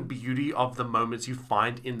fleeting beauty of the moments you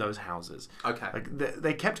find in those houses. Okay. Like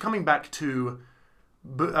they kept coming back to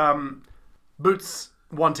Boots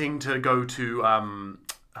wanting to go to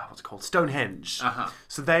what's it called? Stonehenge.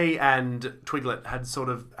 So they and Twiglet had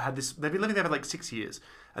this. They've been living there for like 6 years.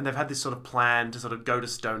 And they've had this sort of plan to sort of go to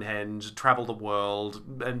Stonehenge, travel the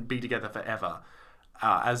world, and be together forever.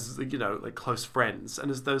 as, you know, like close friends, and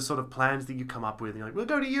as those sort of plans that you come up with. And you're like, we'll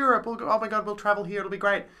go to Europe. We'll go. Oh my God, we'll travel here. It'll be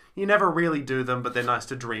great. You never really do them, but they're nice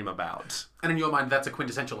to dream about. And in your mind, that's a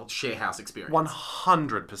quintessential share house experience.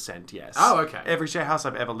 100% yes. Oh, okay. Every share house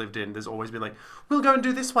I've ever lived in, there's always been like, we'll go and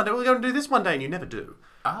do this one day. We'll go and do this one day, and you never do.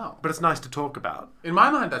 Oh. But it's nice to talk about. In my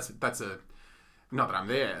mind, that's a, not that I'm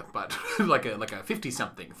there, but like a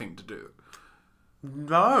 50-something thing to do.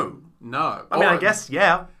 No. No. I mean, I guess,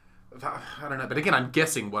 yeah. I don't know, but again, I'm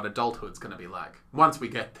guessing what adulthood's going to be like once we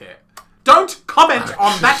get there. Don't comment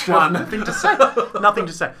on that one. Nothing to say. Nothing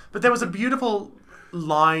to say. But there was a beautiful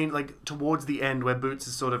line, like, towards the end where Boots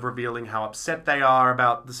is sort of revealing how upset they are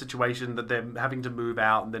about the situation, that they're having to move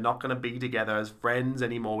out and they're not going to be together as friends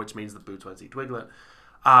anymore, which means that Boots won't see Twiglet.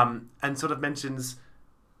 And sort of mentions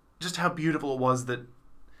just how beautiful it was that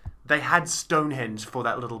they had Stonehenge for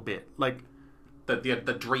that little bit. Like,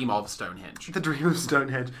 the dream of Stonehenge. The dream of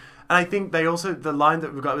Stonehenge. And I think they also, the line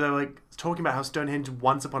that we've got, they're like talking about how Stonehenge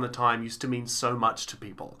once upon a time used to mean so much to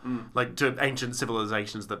people. Like to ancient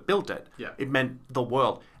civilizations that built it. Yeah. It meant the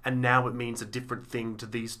world. And now it means a different thing to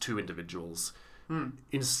these two individuals.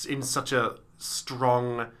 In such a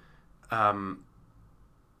strong,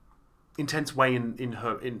 intense way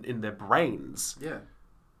in their brains. Yeah.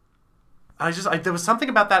 There was something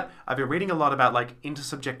about that. I've been reading a lot about like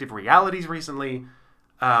intersubjective realities recently,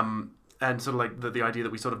 and sort of like the idea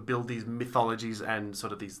that we sort of build these mythologies and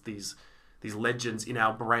sort of these legends in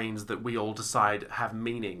our brains that we all decide have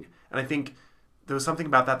meaning. And I think there was something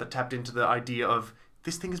about that tapped into the idea of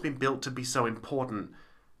this thing has been built to be so important,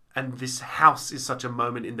 and this house is such a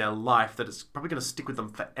moment in their life that it's probably going to stick with them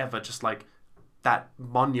forever, just like that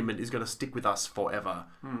monument is going to stick with us forever.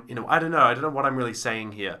 You know, I don't know what I'm really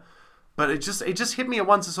saying here. But it just hit me at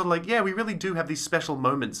once. It's sort of like, yeah, we really do have these special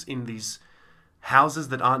moments in these houses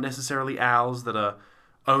that aren't necessarily ours, that are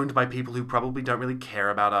owned by people who probably don't really care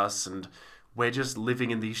about us, and we're just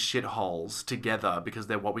living in these shitholes together because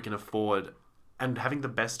they're what we can afford, and having the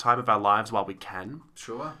best time of our lives while we can.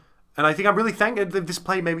 Sure. And I think I'm really this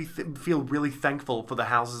play made me feel really thankful for the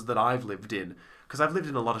houses that I've lived in. Because I've lived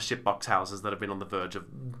in a lot of shitbox houses that have been on the verge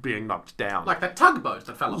of being knocked down. Like that tugboat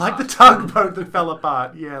that fell apart. Like the tugboat that fell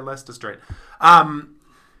apart. Yeah, Leicester Street. And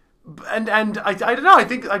I don't know. I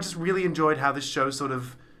think I just really enjoyed how this show sort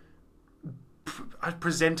of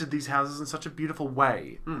presented these houses in such a beautiful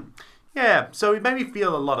way. Yeah, so it made me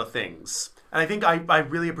feel a lot of things. And I think I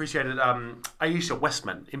really appreciated Aisha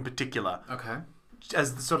Westman in particular. Okay.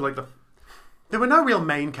 As sort of like there were no real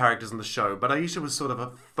main characters in the show, but Aisha was sort of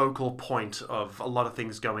a focal point of a lot of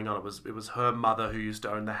things going on. It was her mother who used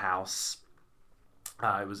to own the house.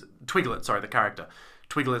 It was Twiglet, sorry, the character.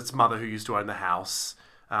 Twiglet's mother who used to own the house.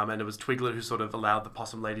 And it was Twiglet who sort of allowed the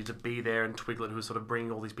Possum Lady to be there, and Twiglet who was sort of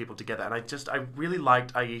bringing all these people together. And I really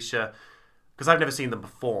liked Aisha, because I've never seen them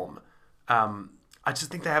perform. I just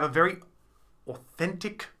think they have a very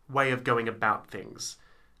authentic way of going about things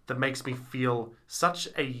that makes me feel such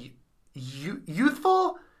a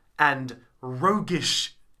youthful and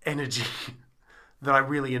roguish energy that I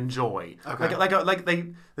really enjoy. Okay. Like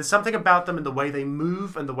there's something about them in the way they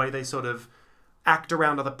move and the way they sort of act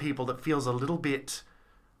around other people that feels a little bit.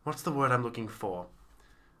 What's the word I'm looking for?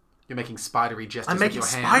 You're making spidery gestures I'm making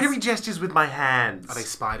with your hands. spidery gestures with my hands. Are they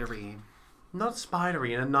spidery? Not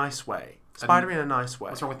spidery in a nice way. Spidery in a nice way.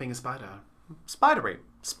 What's wrong with being a spider? Spidery.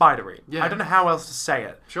 Spidery. Yeah. I don't know how else to say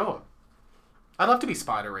it. Sure. I'd love to be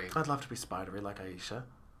spidery. I'd love to be spidery like Aisha.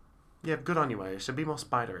 Yeah, good on you, Aisha. Be more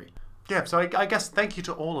spidery. Yeah, so I guess thank you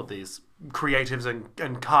to all of these creatives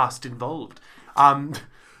and cast involved.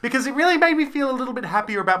 Because it really made me feel a little bit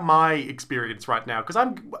happier about my experience right now. Because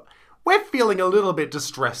we're feeling a little bit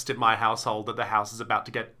distressed in my household that the house is about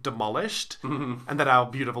to get demolished. And that our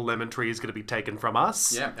beautiful lemon tree is going to be taken from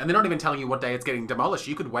us. Yeah, and they're not even telling you what day it's getting demolished.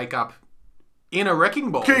 You could wake up in a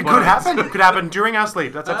wrecking ball. It could happen. It could happen during our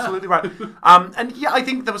sleep. That's absolutely right. And yeah, I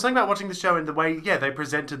think there was something about watching the show and the way, they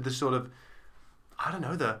presented the sort of, I don't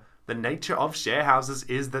know, the nature of share houses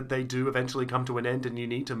is that they do eventually come to an end and you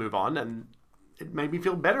need to move on. And it made me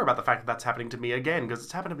feel better about the fact that that's happening to me again, because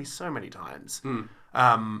it's happened to me so many times.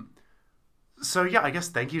 So yeah, I guess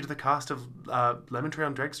thank you to the cast of Lemon Tree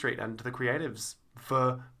on Dreg Street and to the creatives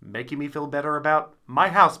for making me feel better about my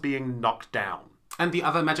house being knocked down. And the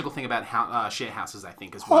other magical thing about share houses, I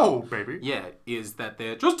think, as well. Oh, baby. Yeah, is that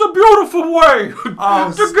they're just a beautiful way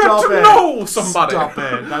to get to know somebody. Stop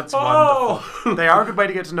it. That's wonderful. They are a good way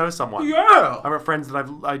to get to know someone. Yeah. I've got friends that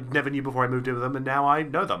I never knew before I moved in with them, and now I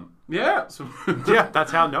know them. Yeah. Yeah,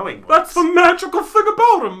 that's how knowing works. That's the magical thing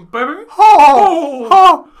about them, baby.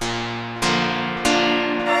 Oh.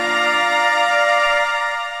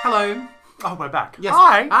 Hello. Oh, we're back. Yes.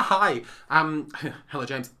 Hi. Hi. Hello,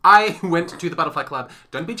 James. I went to the Butterfly Club.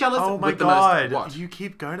 Don't be jealous. Oh my with God. The most... What? You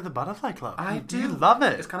keep going to the Butterfly Club. I do. You love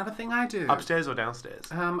it. It's kind of a thing I do. Upstairs or downstairs?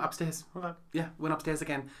 Upstairs. Okay. Yeah, went upstairs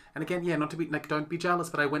again. And again, yeah, not to be, like, don't be jealous,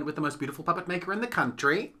 but I went with the most beautiful puppet maker in the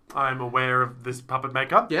country. I'm aware of this puppet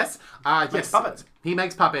maker. Yes. Makes puppets. He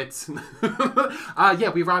makes puppets. Yeah,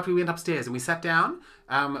 we arrived, we went upstairs and we sat down.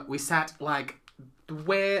 We sat, like,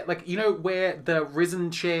 where, like, you know where the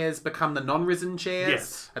risen chairs become the non-risen chairs?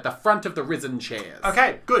 Yes. At the front of the risen chairs.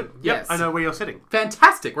 Okay, good. Yep, Yes. I know where you're sitting.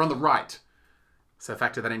 Fantastic. We're on the right. So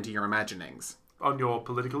factor that into your imaginings. On your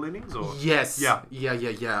political leanings, or? Yes. Yeah.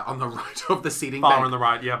 Yeah. On the right of the seating Far bank. on the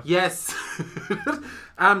right, yeah. Yes.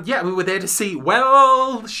 Yeah, we were there to see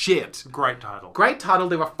Well Shit. Great title. Great title.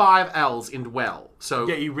 There were 5 L's in Well. So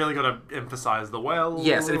Yeah, you really got to emphasize the well.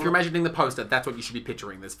 yes, and if you're imagining the poster, that's what you should be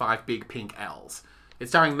picturing. There's 5 big pink L's. It's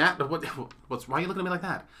starring Matt. Why are you looking at me like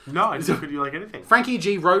that? No, I just look at you like anything. Frankie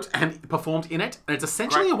G wrote and performed in it, and it's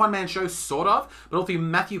essentially Great. a one-man show, sort of, but also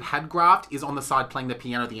Matthew Hadgraft is on the side playing the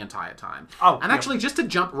piano the entire time. Oh, and yeah. actually, just to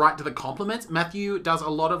jump right to the compliments, Matthew does a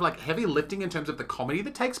lot of, like, heavy lifting in terms of the comedy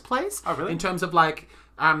that takes place. Oh, really? In terms of, like,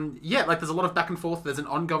 yeah, like, there's a lot of back and forth. There's an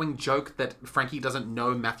ongoing joke that Frankie doesn't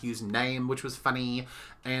know Matthew's name, which was funny,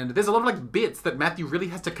 and there's a lot of, like, bits that Matthew really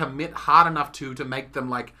has to commit hard enough to make them,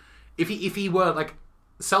 like, if he were, like,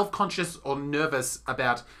 self-conscious or nervous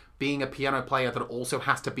about being a piano player that also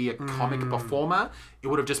has to be a comic performer, it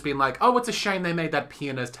would have just been like, oh, it's a shame they made that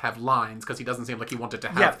pianist have lines because he doesn't seem like he wanted to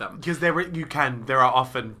have them. because there are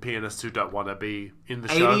often pianists who don't want to be in the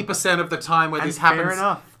show. 80% of the time where this fair happens...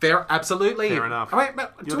 enough. Absolutely. Fair enough. Oh, wait,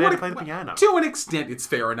 but You're there to play the piano. To an extent, it's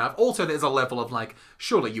fair enough. Also, there's a level of, like,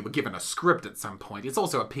 surely you were given a script at some point. It's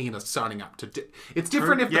also a pianist signing up to do... It's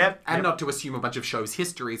different if... And not to assume a bunch of shows'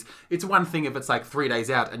 histories. It's one thing if it's, like, 3 days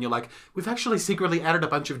out and you're like, we've actually secretly added a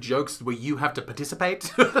bunch of jokes where you have to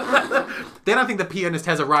participate. Then I think the pianist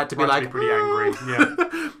has a right to be like... be pretty angry,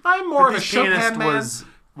 yeah. I'm more of a This Chopin pianist man.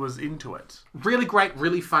 was into it. Really great,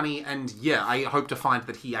 really funny, and yeah, I hope to find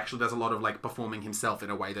that he actually does a lot of, like, performing himself in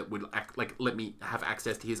a way that would let me have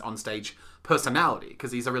access to his onstage personality,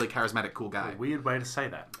 because he's a really charismatic, cool guy. Weird way to say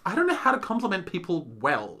that. I don't know how to compliment people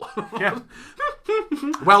well. Yeah.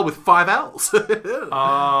 Well, with 5 L's.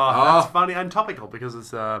 That's funny and topical because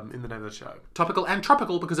it's in the name of the show. Topical and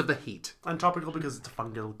tropical because of the heat. And topical because it's a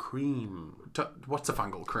fungal cream. What's a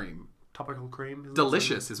fungal cream? Topical cream? Isn't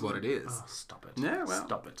Delicious is what it is. Oh, stop it. Yeah, well.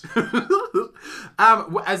 Stop it.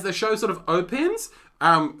 As the show sort of opens,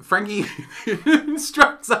 Frankie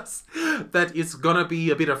instructs us that it's gonna be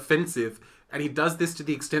a bit offensive, and he does this to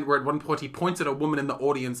the extent where at one point he points at a woman in the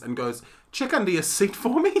audience and goes, "Check under your seat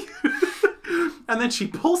for me." And then she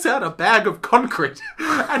pulls out a bag of concrete,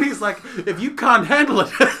 and he's like, "If you can't handle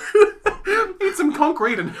it, eat some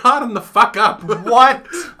concrete and harden the fuck up." What?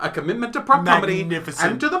 A commitment to prop comedy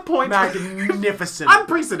Magnificent. and to the point. Magnificent.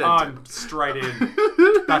 Unprecedented. I'm straight in.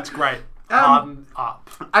 That's great. Harden up.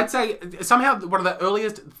 I'd say somehow one of the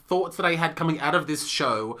earliest thoughts that I had coming out of this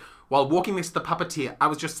show while walking next to the puppeteer, I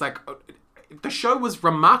was just like, the show was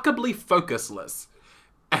remarkably focusless.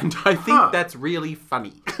 And I think that's really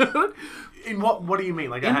funny. In what do you mean?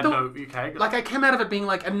 Like, I had no... Okay. Like, I came out of it being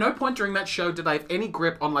like, at no point during that show did I have any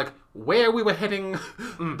grip on, like, where we were heading,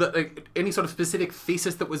 any sort of specific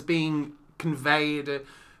thesis that was being conveyed.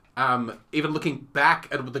 Even looking back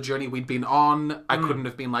at the journey we'd been on, I couldn't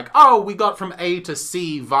have been like, oh, we got from A to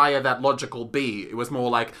C via that logical B. It was more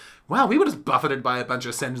like, well, we were just buffeted by a bunch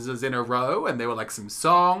of sentences in a row, and there were, like, some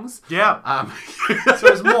songs. Yeah. So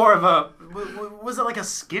it was more of a... Was it like a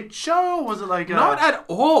skit show? Or was it like a... Not at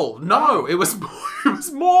all. No, it was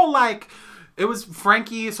more like... It was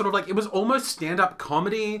Frankie, sort of like... It was almost stand-up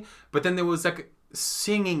comedy, but then there was, like,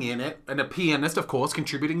 singing in it, and a pianist, of course,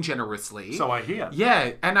 contributing generously. So I hear.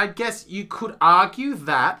 Yeah, and I guess you could argue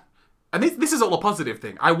that... And this is all a positive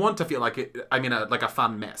thing. I want to feel like I'm in a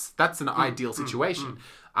fun mess. That's an ideal situation.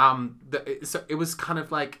 So it was kind of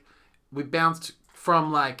like... We bounced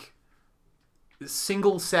from, like...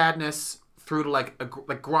 single sadness through to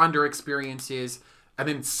like grinder experiences, and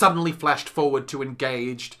then suddenly flashed forward to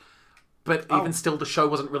Engaged. But even still, the show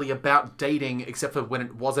wasn't really about dating, except for when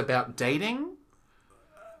it was about dating.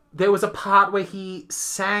 There was a part where he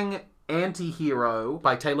sang Anti-Hero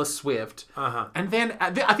by Taylor Swift. And then,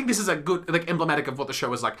 I think this is a good, like, emblematic of what the show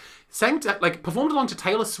was like. Performed along to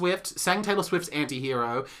Taylor Swift, sang Taylor Swift's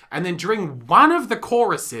Anti-Hero, and then during one of the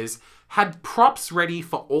choruses, had props ready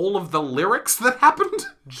for all of the lyrics that happened.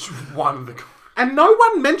 One of the... And no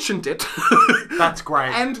one mentioned it. That's great.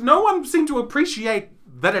 And no one seemed to appreciate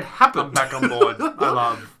that it happened. I'm back on board. I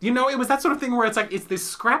love. You know, it was that sort of thing where it's like, it's this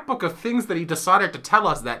scrapbook of things that he decided to tell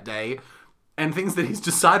us that day, and things that he's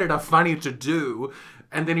decided are funny to do,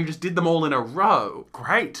 and then he just did them all in a row.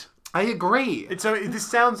 Great. I agree. So this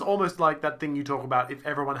sounds almost like that thing you talk about if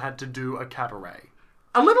everyone had to do a cabaret.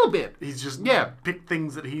 A little bit. He's just Yeah. picked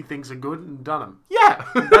things that he thinks are good and done them. Yeah.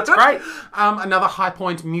 That's great. Another high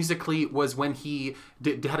point musically was when he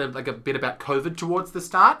had a bit about COVID towards the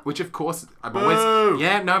start, which of course I'm always... Boo.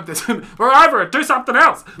 Yeah, no, we're over it. Do something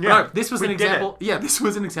else. Yeah, No, this was we an did example... Yeah, this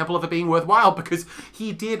was an example of it being worthwhile because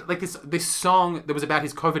he did like this song that was about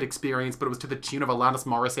his COVID experience, but it was to the tune of Alanis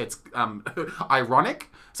Morissette's Ironic.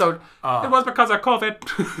 So it was because of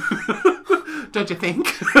COVID. Don't you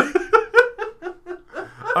think?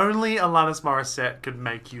 Only Alanis Morissette could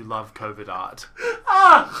make you love COVID art.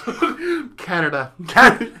 Canada.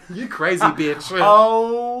 You crazy bitch.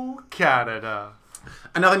 Oh, Canada.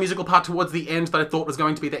 Another musical part towards the end that I thought was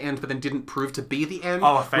going to be the end, but then didn't prove to be the end.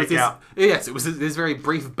 Oh, a fake was this, out. Yes, it was this very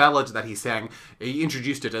brief ballad that he sang. He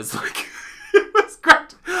introduced it as like... It was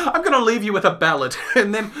great. I'm going to leave you with a ballad.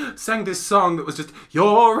 And then sang this song that was just,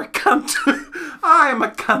 you're a cunt. I'm a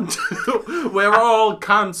cunt. We're all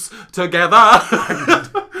cunts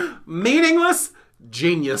together. Meaningless.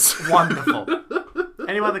 Genius. Wonderful.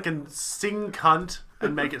 Anyone that can sing cunt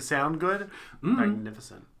and make it sound good,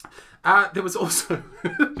 magnificent. There was also,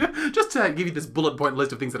 just to give you this bullet point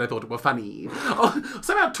list of things that I thought were funny.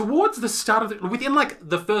 Somehow towards the start of within like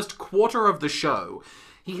the first quarter of the show,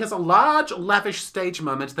 he has a large, lavish stage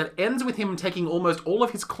moment that ends with him taking almost all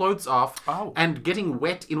of his clothes off and getting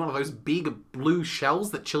wet in one of those big blue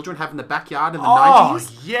shells that children have in the backyard in the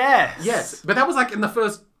 90s. Yes. Yes, but that was like in the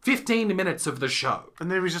first 15 minutes of the show. And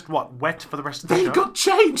then he was just, wet for the rest of the Then show? he got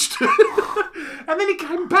changed. And then he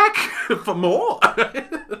came back for more.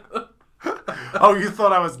 Oh, you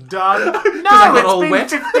thought I was done? No, got it's all been wet.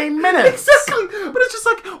 15 minutes. Exactly. But it's just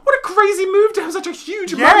like, what a crazy move to have such a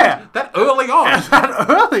huge Yeah. moment that early on. That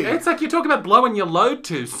early. It's like you talk about blowing your load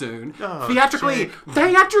too soon. Oh, Theatrically, Jake.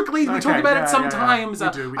 we talk Okay, about yeah, it sometimes. yeah.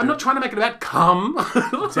 We do. I'm not trying to make it about cum.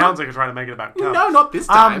 Sounds like you're trying to make it about cum. No, not this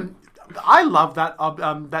time. I love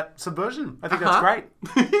that subversion. I think that's great.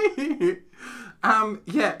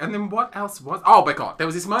 Yeah, and then what else was... Oh my god, there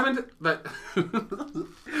was this moment that...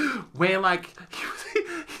 where, like,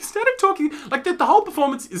 he started talking... Like, the whole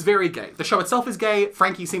performance is very gay. The show itself is gay.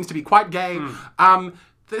 Frankie seems to be quite gay.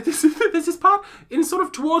 There's this part in sort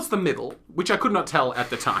of towards the middle, which I could not tell at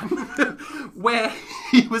the time, where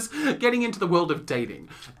he was getting into the world of dating.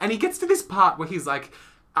 And he gets to this part where he's like,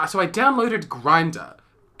 so I downloaded Grindr.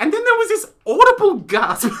 And then there was this audible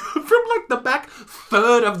gasp from like the back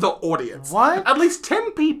third of the audience. What? At least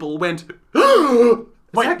 10 people went,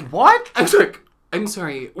 Wait, what? I'm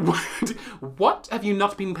sorry, what have you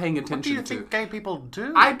not been paying attention What do you to? think gay people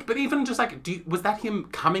do? But even just like, was that him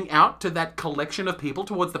coming out to that collection of people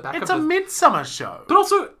towards the back It's of a the... midsummer show. But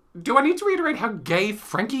also, do I need to reiterate how gay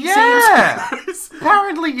Frankie Yeah. seems?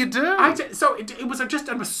 Apparently you do. So it was just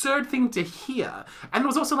an absurd thing to hear. And it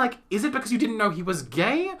was also like, is it because you didn't know he was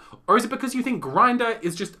gay? Or is it because you think Grindr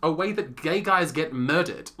is just a way that gay guys get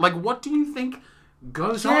murdered? Like, what do you think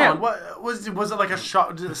goes Yeah, on? what was it like a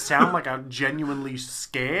shock? Did it sound like a genuinely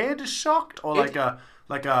scared shocked? Or like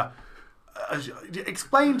a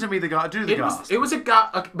explain to me the guy. Do the gasp. It was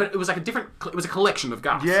but it was like it was a collection of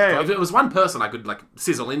gasps. Yeah. So if it was one person, I could like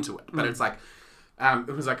sizzle into it. But it's like, it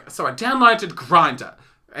was like, so I downloaded Grindr,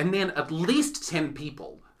 and then at least 10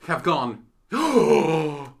 people have gone,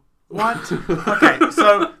 What? Okay,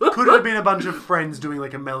 so could it have been a bunch of friends doing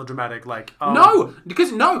like a melodramatic like... No,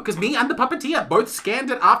 because me and the puppeteer both scanned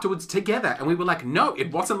it afterwards together, and we were like, no,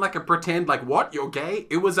 it wasn't like a pretend, like, what, you're gay?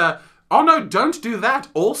 It was a, oh no, don't do that.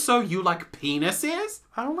 Also, you like penises?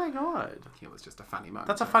 Oh my god. It was just a funny moment.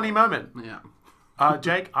 That's a funny moment. Yeah.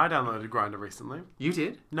 Jake, I downloaded Grindr recently. You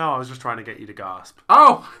did? No, I was just trying to get you to gasp.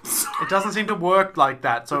 Oh, I'm sorry. It doesn't seem to work like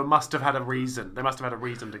that, so it must have had a reason. They must have had a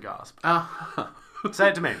reason to gasp. Say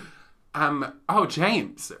it to me. Oh,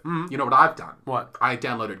 James, you know what I've done? What? I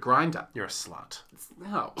downloaded Grindr. You're a slut.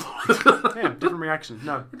 No. Yeah, different reaction.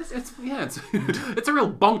 No. It's it's a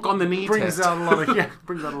real bonk on the knee Brings test. out a lot of What's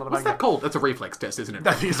anger. that called? That's a reflex test, isn't it?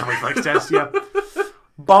 I think it's a reflex test, yeah.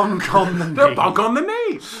 Bonk on the knee. Bonk on the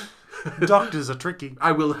knee. Doctors are tricky.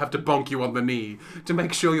 I will have to bonk you on the knee to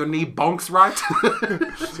make sure your knee bonks right.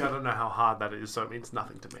 See, I don't know how hard that is, so it means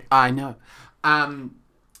nothing to me. I know.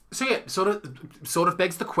 So yeah, sort of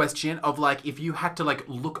begs the question of like, if you had to like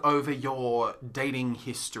look over your dating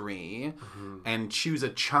history and choose a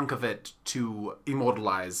chunk of it to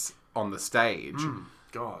immortalize on the stage,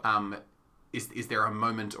 God. is there a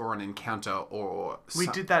moment or an encounter or We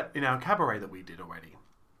did that in our cabaret that we did already.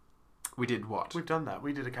 We did what? We've done that.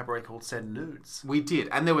 We did a cabaret called Send Nudes. We did.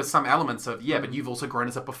 And there was some elements of, but you've also grown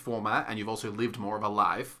as a performer and you've also lived more of a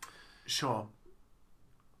life. Sure.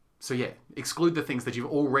 So yeah, exclude the things that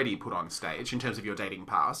you've already put on stage in terms of your dating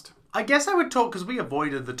past. I guess I would talk, because we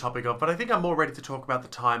avoided the topic of, but I think I'm more ready to talk about the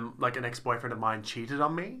time, like, an ex-boyfriend of mine cheated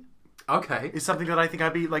on me. Okay. Is something that I think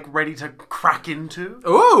I'd be, like, ready to crack into.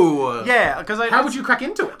 Ooh! Yeah, because How would you crack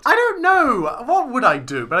into it? I don't know. What would I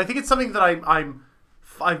do? But I think it's something that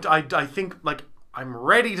I think, like, I'm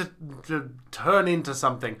ready to turn into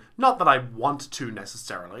something. Not that I want to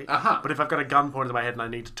necessarily. But if I've got a gun pointed at my head and I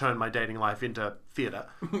need to turn my dating life into theatre.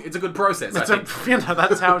 It's a good process, I think.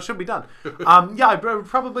 That's how it should be done. I would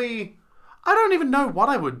probably... I don't even know what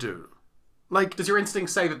I would do. Like, does your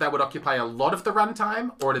instinct say that would occupy a lot of the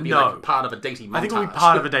runtime? Or would it be No. like part of a dating montage? I think it would be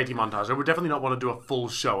part of a dating montage. I would definitely not want to do a full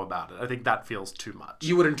show about it. I think that feels too much.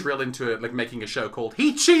 You wouldn't drill into it like making a show called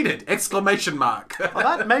 "He Cheated!" ! Well,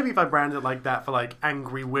 that, maybe if I branded it like that for, like,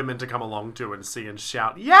 angry women to come along to and see and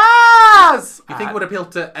shout, yes! You think it would appeal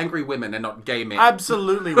to angry women and not gay men?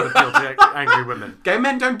 Absolutely would appeal to angry women. Gay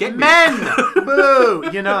men don't get me. Men! Boo!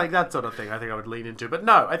 You know, like, that sort of thing I think I would lean into. But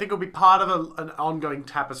no, I think it would be part of an ongoing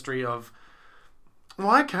tapestry of,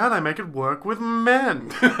 why can't I make it work with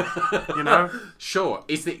men? You know? Sure.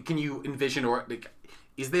 Can you envision, or like,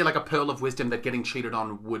 is there like a pearl of wisdom that getting cheated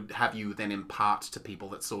on would have you then impart to people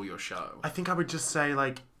that saw your show? I think I would just say,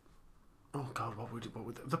 like, oh God, what would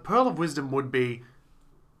the pearl of wisdom would be,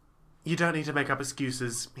 you don't need to make up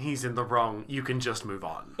excuses. He's in the wrong. You can just move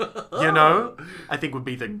on. You know? I think would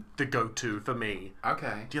be the go-to for me.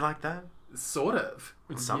 Okay. Do you like that? Sort of.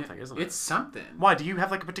 It's something, isn't it? It's something. Why? Do you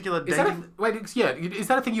have, like, a particular dating... Is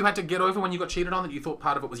that a thing you had to get over when you got cheated on that you thought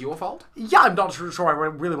part of it was your fault? Yeah, I'm not sure I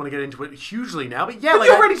really want to get into it hugely now, but yeah... But like,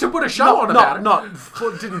 you're ready to put a show on about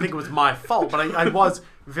it. Didn't think it was my fault, but I was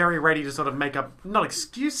very ready to sort of make up, not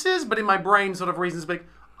excuses, but in my brain sort of reasons like,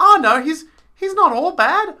 oh no, he's not all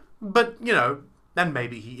bad, but, you know... And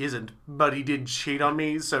maybe he isn't, but he did cheat on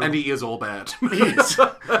me, so... And he is all bad. he's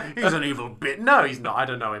an evil bit. No, he's not. I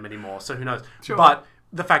don't know him anymore, so who knows. Sure. But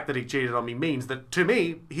the fact that he cheated on me means that, to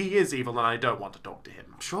me, he is evil and I don't want to talk to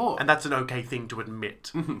him. Sure. And that's an okay thing to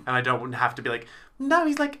admit. And I don't have to be like, no,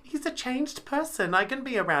 he's a changed person. I can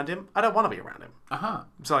be around him. I don't want to be around him.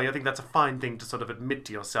 So I think that's a fine thing to sort of admit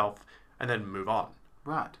to yourself and then move on.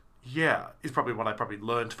 Right. Yeah, is probably what I probably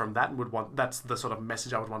learned from that and would want. That's the sort of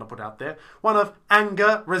message I would want to put out there. One of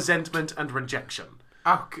anger, resentment, and rejection.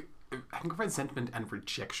 Oh, anger, resentment, and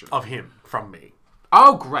rejection. Of him, from me.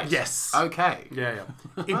 Oh, great. Yes. Okay. Yeah.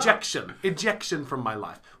 Ejection from my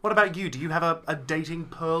life. What about you? Do you have a dating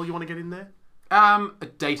pearl you want to get in there? A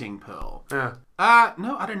dating pearl. Yeah.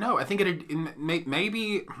 No, I don't know. I think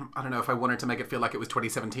maybe, I don't know if I wanted to make it feel like it was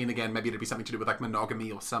 2017 again, maybe it'd be something to do with like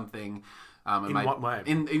monogamy or something. In what way?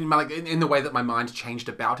 In the way that my mind changed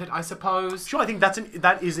about it, I suppose. Sure, I think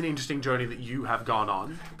that is an interesting journey that you have gone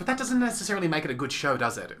on. But that doesn't necessarily make it a good show,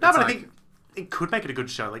 does it? No, but I think it could make it a good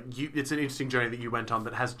show. Like it's an interesting journey that you went on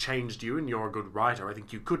that has changed you, and you're a good writer. I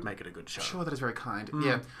think you could make it a good show. Sure, that is very kind.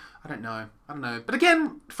 Yeah, I don't know. But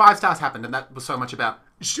again, 5 stars happened, and that was so much about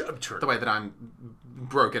the way that I'm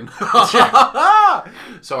broken.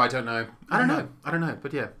 So I don't know. I don't know.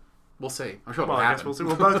 But yeah, we'll see. I'm sure it'll happen. I guess we'll see.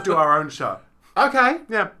 We'll both do our own show. Okay.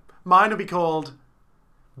 Yeah. Mine will be called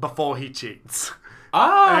Before He Cheats.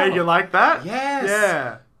 Oh. Hey, you like that? Yes.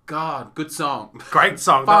 Yeah. God, good song. Great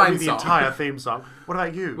song. Fine That would be the song. entire theme song. What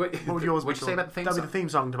about you? What would yours be? what'd you say about the theme That'd song? be the theme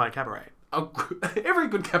song to my cabaret. Oh, every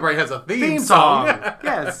good cabaret has a theme song.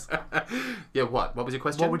 Yes. Yeah, what? What was your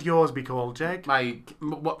question? What would yours be called, Jake? My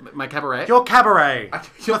cabaret? Your cabaret.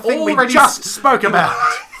 You're the thing we already just spoke about.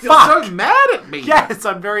 You're Fuck. so mad at me. Yes,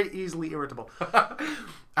 I'm very easily irritable.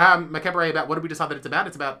 My cabaret about, what did we decide that it's about?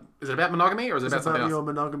 Is it about monogamy or is it about something else? Your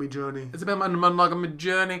monogamy journey. It's about my monogamy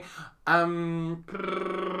journey. I don't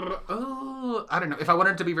know. If I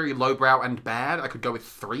wanted it to be very lowbrow and bad, I could go with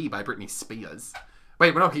 3 by Britney Spears.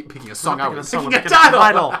 Wait, we're not picking a song, are we? We're picking Picking a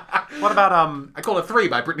title. What about I call it 3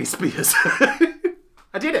 by Britney Spears.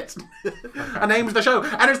 I did it. I named the show.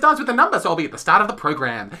 And it starts with a number, so I'll be at the start of the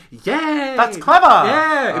program. Yay! That's clever!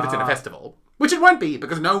 Yeah, if it's in a festival. Which it won't be,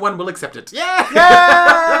 because no one will accept it. Yeah!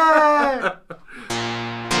 Yay!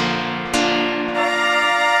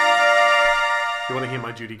 You want to hear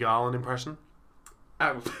my Judy Garland impression?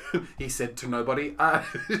 He said to nobody,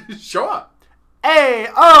 sure. Hey,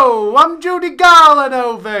 oh, I'm Judy Garland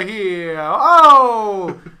over here.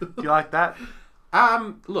 Oh! Do you like that?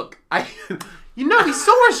 Look, You know, we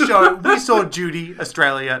saw a show. We saw Judy,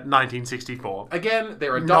 Australia, 1964. Again,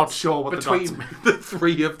 there are Not dots sure what the between dots mean. the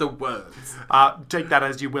 3 of the words. Take that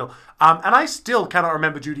as you will. And I still cannot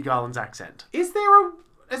remember Judy Garland's accent. Is there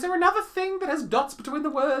Is there another thing that has dots between the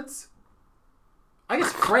words? I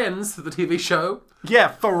guess Friends, the TV show. Yeah,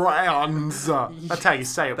 Friends. That's how you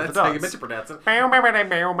say it with That's the how dots. you meant to pronounce it.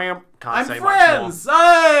 Can't I'm say Friends!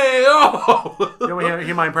 Hey! Oh! much more. You want to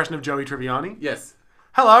hear my impression of Joey Tribbiani? Yes.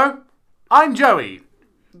 Hello, I'm Joey.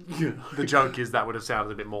 The joke is that would have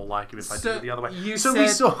sounded a bit more like him if I did it the other way. You so said we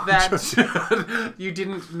saw that you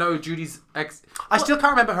didn't know Judy's ex. I still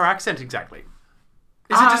can't remember her accent exactly.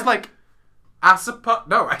 Is it I- just like... I suppose.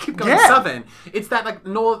 No, I keep going Yeah. southern. It's that like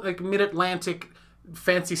mid-Atlantic,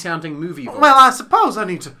 fancy-sounding movie voice. Well, I suppose I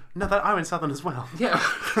need to... No, that I went Southern as well. Yeah.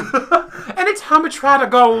 Anytime I try to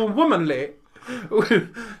go womanly,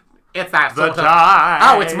 it's that The sort of. tides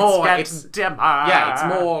Oh, it's more. get It's dimmer. yeah. It's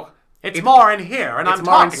more. It's more in here, and it's I'm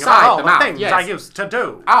more talking inside about all the the mouth, things yes. I used to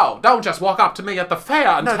do. Oh, don't just walk up to me at the fair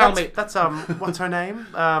and No, tell that's, me what's her name?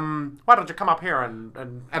 Why don't you come up here and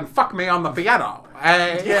and fuck me on the piano.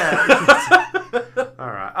 yeah. All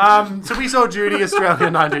right. So we saw Judy, Australia,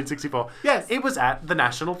 1964. Yes. It was at the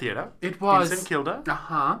National Theatre. It was. In St Kilda.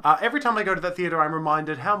 Uh-huh. Every time I go to that theatre, I'm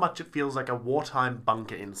reminded how much it feels like a wartime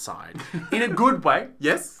bunker inside. In a good way.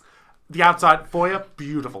 Yes. The outside foyer,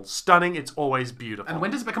 beautiful. Stunning. It's always beautiful. And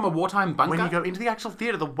when does it become a wartime bunker? When you go into the actual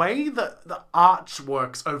theatre, the way the arch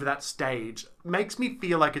works over that stage makes me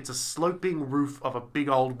feel like it's a sloping roof of a big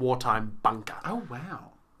old wartime bunker. Oh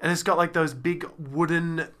wow. And it's got like those big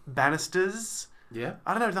wooden banisters. Yeah.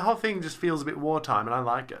 I don't know, the whole thing just feels a bit wartime and I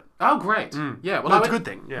like it. Oh, great. Yeah. Well, No, I it's a went- good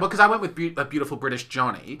thing, yeah. Well, because I went with a beautiful British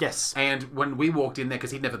Johnny. Yes. And when we walked in there,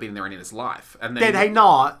 because he'd never been there in his life, and then Did he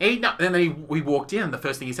not? and then we walked in, and the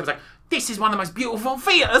first thing he said was like, "This is one of the most beautiful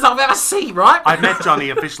theatres I've ever seen." Right? I've met Johnny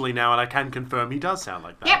officially now and I can confirm he does sound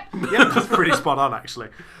like that. Yep. Yep, that's pretty spot on actually.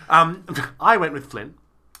 I went with Flynn.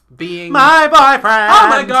 Being My boyfriend! oh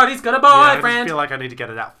my god, he's got a Yeah, I just boyfriend. feel like I need to get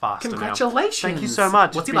it out faster Congratulations. now. Thank you so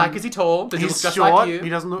much. What's he It's like? been- Is he tall? Does he look He's just short. like you? He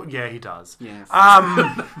doesn't look... Yeah, he does. Yes.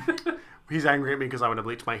 He's angry at me because I want to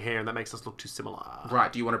bleach my hair and that makes us look too similar.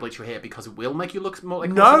 Right. Do you want to bleach your hair because it will make you look more like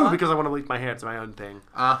No, because I want to bleach my hair. It's my own thing.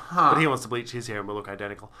 Uh-huh. But he wants to bleach his hair and we'll look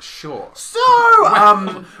identical. Sure. So,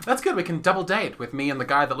 That's good. We can double date with me and the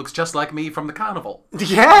guy that looks just like me from the carnival.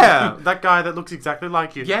 yeah, that guy that looks exactly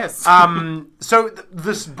like you. Yes. So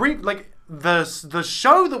this brief, like the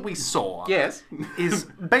show that we saw, Yes. is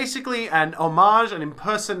basically an homage, an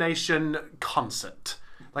impersonation concert.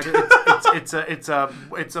 Like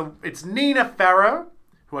it's Nina Farrow,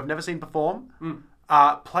 who I've never seen perform,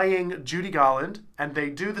 playing Judy Garland, and they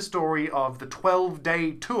do the story of the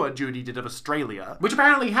 12-day tour Judy did of Australia, Which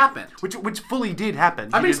apparently happened. which fully did happen.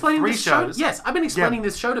 I've She been did explaining 3 this shows. show. Yes, I've been explaining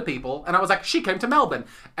this show to people, and I was like, she came to Melbourne,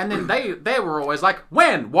 and then they were always like,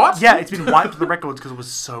 when? What? Yeah, it's been wiped from the records because it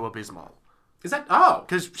was so abysmal. Is that? Oh,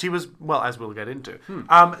 Because she was, well, as we'll get into.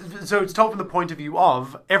 So it's told from the point of view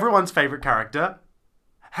of everyone's favourite character,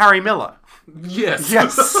 Harry Miller. yes.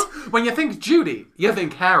 Yes. When you think Judy, you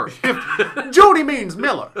think Harry. Judy means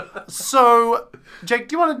Miller. So, Jake,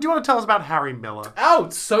 do you want to tell us about Harry Miller? Oh,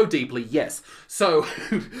 so deeply, yes. So,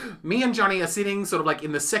 me and Johnny are sitting sort of like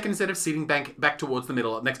in the second set of seating back towards the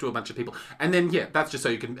middle, next to a bunch of people. And then, yeah, that's just so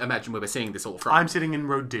you can imagine where we're seeing this all from. I'm sitting in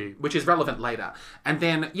row D. Which is relevant later. And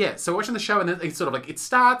then, yeah, so watching the show, and then it's sort of like, it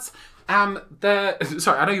starts...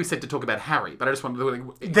 Sorry, I know you said to talk about Harry, but I just wanted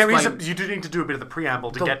to explain... You do need to do a bit of the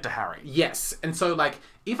preamble to get to Harry. Yes, and so, like,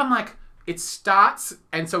 even, like, it starts,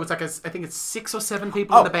 and so it's like, I think it's 6 or 7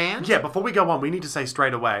 people in the band. Yeah, before we go on, we need to say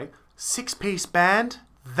straight away, 6-piece band,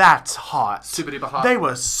 that's hot. Super duper hot. They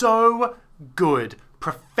were so good.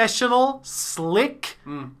 Professional, slick,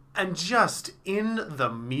 and just in the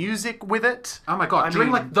music with it. Oh my god, I during,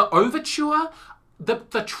 mean- like, the overture...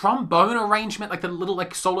 The trombone arrangement, like the little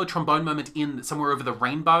like solo trombone moment in Somewhere Over the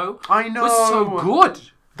Rainbow, I know. was so good.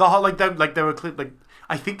 The whole they were like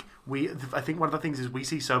I think one of the things is we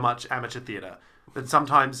see so much amateur theatre that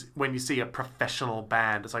sometimes when you see a professional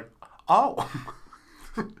band, it's like, oh,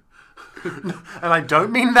 and I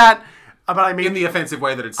don't mean that, but I mean In the offensive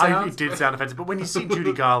way that it it sounds. did sound offensive. But when you see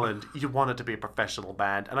Judy Garland, you want it to be a professional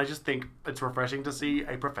band, and I just think it's refreshing to see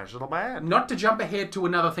a professional band. Not to jump ahead to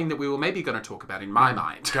another thing that we were maybe going to talk about in my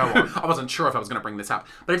mind. Go on. I wasn't sure if I was going to bring this up.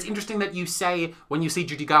 But it's interesting that you say when you see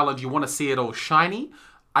Judy Garland, you want to see it all shiny.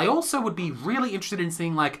 I also would be really interested in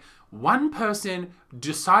seeing, like, one person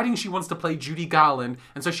deciding she wants to play Judy Garland,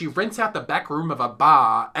 and so she rents out the back room of a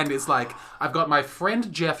bar and is like, I've got my friend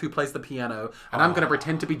Jeff who plays the piano, and I'm going to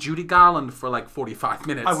pretend to be Judy Garland for, like, 45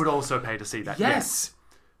 minutes. I would also pay to see that. Yes.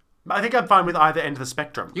 I think I'm fine with either end of the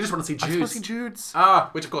spectrum. You just want to see I just want Jude's. to see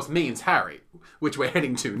Jude's. Which of course means Harry, which we're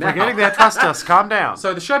heading to now. We're getting there. Trust us. Calm down.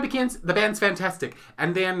 So the show begins, the band's fantastic,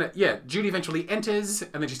 and then, Judy eventually enters,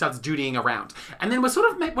 and then she starts Judying around. And then we're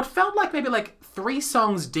sort of, what felt like maybe like 3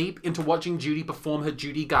 songs deep into watching Judy perform her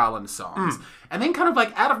Judy Garland songs. And then kind of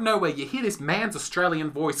like out of nowhere, you hear this man's Australian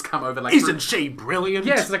voice come over like... Isn't she brilliant?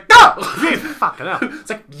 Yes, it's like, no! Fucking hell. It's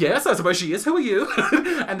like, yes, I suppose she is. Who are you?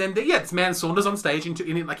 And then, this man saunters on stage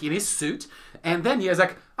in his suit, and then he's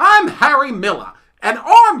like, I'm Harry Miller, and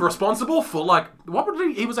I'm responsible for, like, what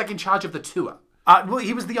would he was, like, in charge of the tour. Well,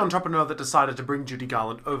 he was the entrepreneur that decided to bring Judy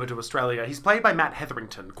Garland over to Australia. He's played by Matt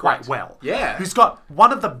Hetherington quite Right. well. Yeah. Who's got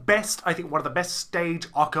one of the best stage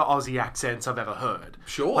ochre Aussie accents I've ever heard.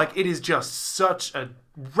 Sure. Like, it is just such a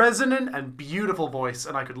resonant and beautiful voice,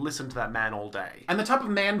 and I could listen to that man all day. And the type of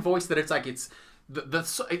man voice that it's like, it's...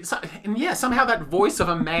 somehow that voice of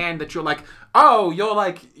a man that you're like, oh, you're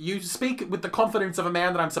like, you speak with the confidence of a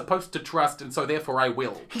man that I'm supposed to trust, and so therefore I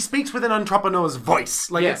will. He speaks with an entrepreneur's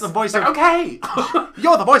voice. Like, Yes. it's the voice Like, of... okay!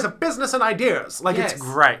 You're the voice of business and ideas. Like, Yes. it's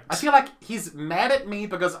great. I feel like he's mad at me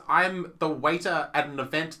because I'm the waiter at an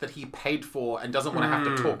event that he paid for and doesn't want to have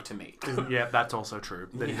to talk to me. Yeah, that's also true.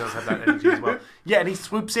 That he does have that energy as well. Yeah, and he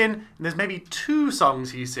swoops in, and there's maybe 2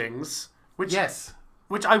 songs he sings, which... Yes.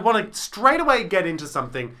 Which I want to straight away get into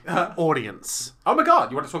something. Audience. Oh my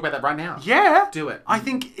god, you want to talk about that right now? Yeah. Do it. I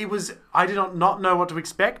think it was... I did not know what to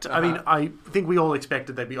expect. I mean, I think we all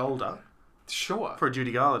expected they'd be older Sure. for a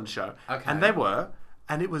Judy Garland show. Okay. And they were.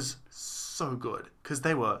 And it was so good. Because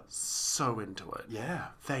they were so into it. Yeah.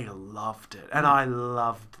 They loved it. And I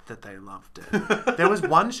loved that they loved it. There was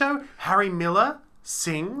one show, Harry Miller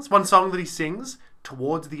sings, one song that he sings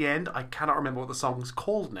towards the end. I cannot remember what the song's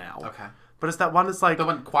called now. Okay. But it's that one that's like... The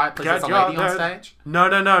one Quiet Please There's a Lady on stage? No.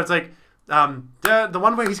 It's like... the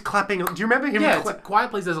one where he's clapping... Do you remember him? Yeah, it's like, Quiet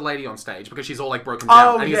Please There's a Lady on stage because she's all like broken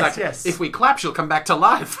down. And he's yes, like, yes. if we clap, she'll come back to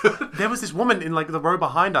life. There was this woman in like the row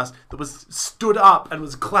behind us that was stood up and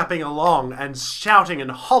was clapping along and shouting and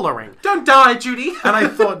hollering. Don't die, Judy! And I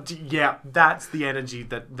thought, yeah, that's the energy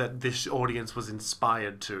that this audience was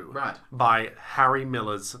inspired to. Right. By Harry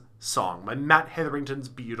Miller's song, by Matt Hetherington's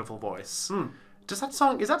beautiful voice. Is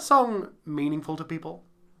that song meaningful to people?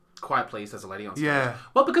 Quiet Please There's a Lady on stage. Yeah.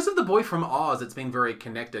 Well, because of The Boy from Oz, it's been very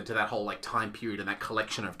connected to that whole like time period and that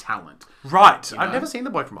collection of talent. Right. know? I've never seen The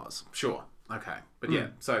Boy from Oz. Sure. Okay. But yeah,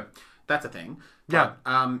 so that's a thing. Yeah.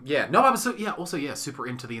 But, no, I was super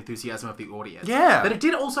into the enthusiasm of the audience. Yeah. But it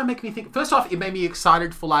did also make me think, first off, it made me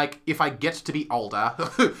excited for like, if I get to be older,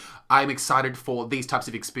 I'm excited for these types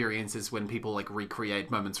of experiences when people like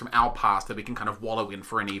recreate moments from our past that we can kind of wallow in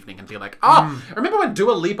for an evening and be like, remember when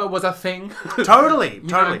Dua Lipa was a thing? Totally.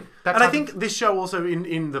 know, that And I type think this show also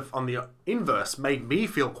on the inverse made me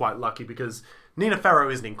feel quite lucky because Nina Farrow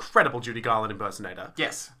is an incredible Judy Garland impersonator.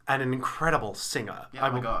 Yes. And an incredible singer. Yeah,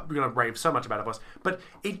 oh my God. We're going to rave so much about her voice. But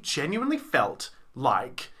it genuinely felt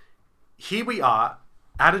like here we are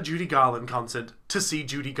at a Judy Garland concert to see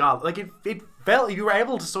Judy Garland. Like it felt, you were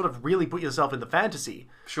able to sort of really put yourself in the fantasy.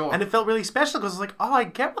 Sure. And it felt really special because it's like, oh, I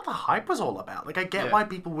get what the hype was all about. Like I get why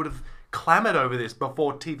people would have clamored over this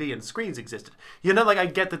before TV and screens existed. You know, like I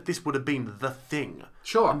get that this would have been the thing.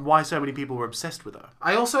 Sure. And why so many people were obsessed with her.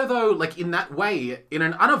 I also, though, like in that way, in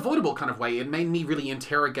an unavoidable kind of way, it made me really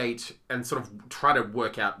interrogate and sort of try to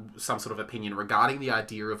work out some sort of opinion regarding the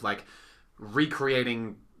idea of like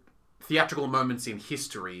recreating theatrical moments in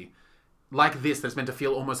history like this that's meant to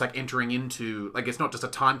feel almost like entering into, like, it's not just a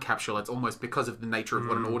time capsule, it's almost because of the nature of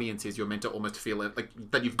what an audience is, you're meant to almost feel like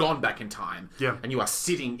that you've gone back in time. Yeah. And you are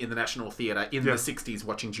sitting in the National Theatre in the 60s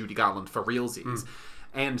watching Judy Garland for realsies.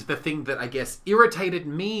 And the thing that I guess irritated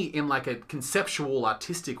me in like a conceptual,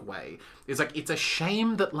 artistic way is like, it's a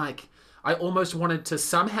shame that like, I almost wanted to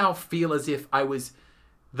somehow feel as if I was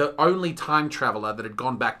the only time traveler that had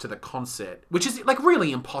gone back to the concert, which is like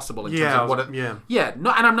really impossible in terms of what it... Yeah,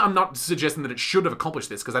 no, and I'm not suggesting that it should have accomplished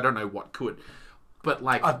this because I don't know what could. But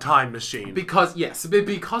like... A time machine. Because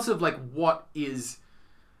of like what is...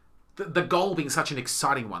 The goal being such an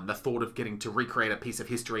exciting one, the thought of getting to recreate a piece of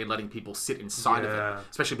history and letting people sit inside of it,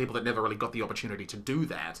 especially people that never really got the opportunity to do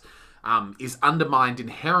that, is undermined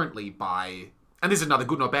inherently by... And this is another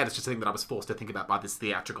good nor bad, it's just a thing that I was forced to think about by this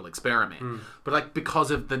theatrical experiment. But like, because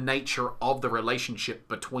of the nature of the relationship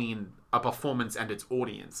between a performance and its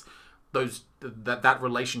audience, that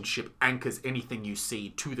relationship anchors anything you see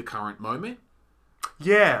to the current moment.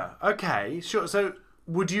 Yeah, okay, sure. So,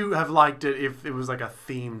 would you have liked it if it was like a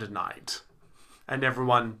themed night? And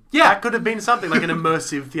everyone... Yeah. That could have been something, like an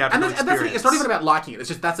immersive theatrical And that's the thing, experience. it's not even about liking it. It's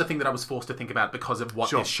just that's the thing that I was forced to think about because of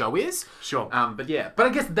what this show is. Sure. But I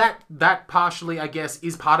guess that partially, I guess,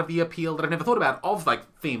 is part of the appeal that I've never thought about of like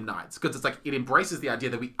theme nights, because it's like it embraces the idea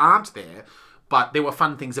that we aren't there, but there were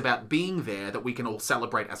fun things about being there that we can all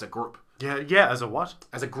celebrate as a group. Yeah, as a what?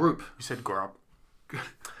 As a group. You said grow up.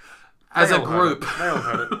 As They a all heard group. it. They all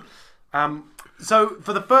heard it. So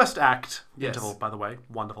for the first act, Yes. interval, by the way,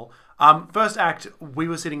 wonderful. First act, we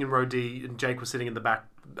were sitting in row D, and Jake was sitting in the back,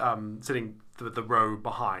 sitting the row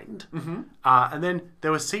behind. Mm-hmm. And then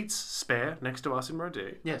there were seats spare next to us in row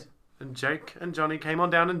D. Yes. And Jake and Johnny came on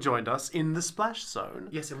down and joined us in the splash zone.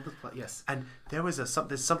 Yes, yes. And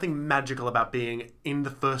there's something magical about being in the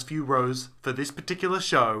first few rows for this particular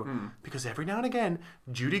show, because every now and again,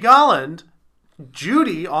 Judy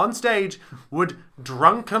on stage would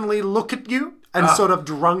drunkenly look at you and sort of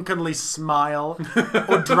drunkenly smile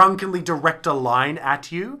or drunkenly direct a line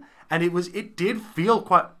at you. And it did feel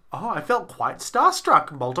I felt quite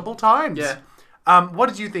starstruck multiple times. Yeah. What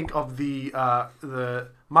did you think of the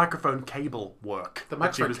microphone cable work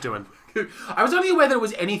that she was doing? I was only aware that it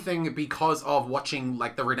was anything because of watching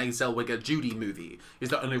like the Renee Zellweger Judy movie. Is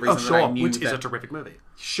the only reason that I knew which that. is a terrific movie.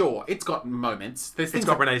 Sure, it's got moments. There's things It's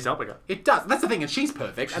got Renee Zellweger. It does. That's the thing, and she's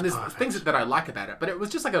perfect. And there's perfect. things that I like about it. But it was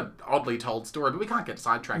just like an oddly told story. But we can't get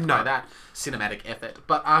sidetracked by that cinematic effort.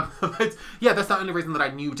 But that's the only reason that I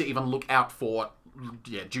knew to even look out for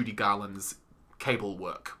Judy Garland's cable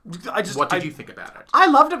work. What did you think about it? I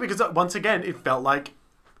loved it because once again, it felt like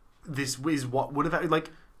this is what would have like.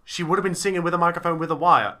 She would have been singing with a microphone with a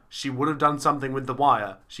wire. She would have done something with the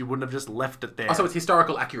wire. She wouldn't have just left it there. Oh, so it's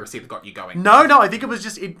historical accuracy that got you going. No, I think it was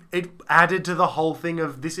just it added to the whole thing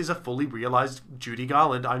of this is a fully realized Judy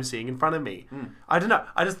Garland I'm seeing in front of me. I don't know.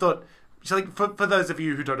 I just thought, like, for those of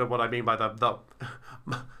you who don't know what I mean by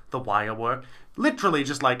the wire work, literally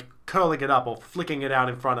just like curling it up or flicking it out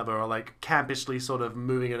in front of her or like campishly sort of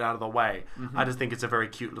moving it out of the way. I just think it's a very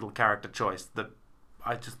cute little character choice that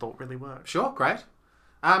I just thought really worked. Sure, great.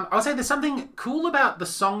 I would say there's something cool about the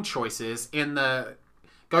song choices in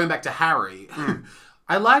going back to Harry.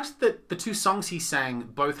 I liked that the two songs he sang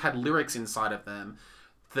both had lyrics inside of them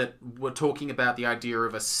that were talking about the idea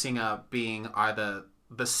of a singer being either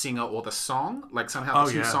the singer or the song. Like somehow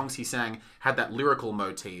the two songs he sang had that lyrical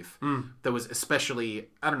motif that was especially,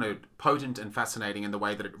 I don't know, potent and fascinating in the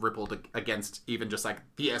way that it rippled against even just like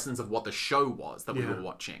the essence of what the show was that we were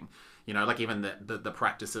watching. You know, like even the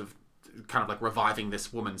practice of kind of like reviving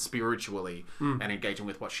this woman spiritually and engaging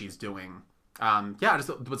with what she's doing. I just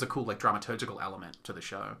thought it was a cool like dramaturgical element to the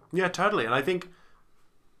show. Yeah, totally. And I think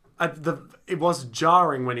it was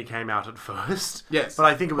jarring when he came out at first. Yes. But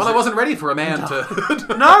I think it was... Well, I wasn't ready for a man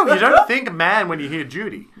to... No, you don't think man when you hear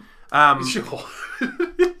Judy. Sure. What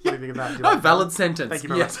do you think of that? A valid sentence. Thank you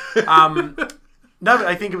very yes. much. No, but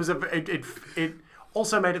I think it was it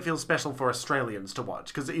also made it feel special for Australians to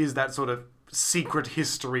watch because it is that sort of secret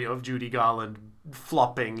history of Judy Garland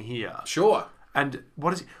flopping here. Sure. And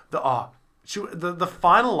what is the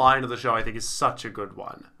final line of the show? I think is such a good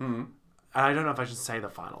one. And I don't know if I should say the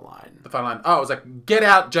final line. The final line. Oh, it was like, "Get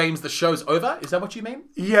out, James. The show's over." Is that what you mean?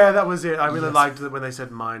 Yeah, that was it. I really liked it when they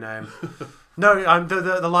said my name. No,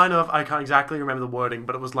 the line of I can't exactly remember the wording,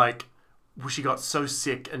 but it was like she got so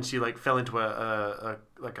sick and she like fell into a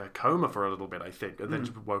coma for a little bit, I think, and then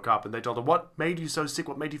she woke up and they told her, "What made you so sick?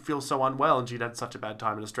 What made you feel so unwell?" And she'd had such a bad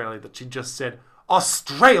time in Australia that she just said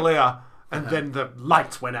Australia, and then the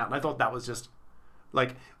lights went out, and I thought that was just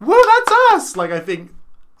like, woo, that's us. Like I think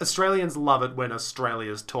Australians love it when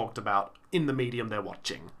Australia's talked about in the medium they're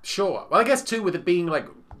watching. Sure. Well, I guess too with it being like,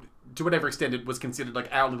 to whatever extent it was considered like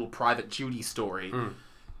our little private Judy story.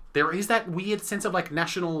 There is that weird sense of like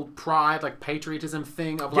national pride, like patriotism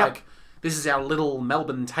thing of like, this is our little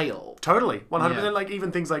Melbourne tale. Totally. 100%. Yeah. Like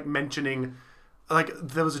even things like mentioning, like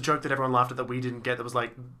there was a joke that everyone laughed at that we didn't get that was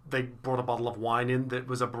like, they brought a bottle of wine in that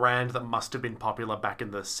was a brand that must have been popular back in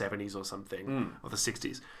the 70s or something, or the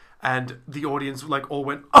 60s. And the audience like all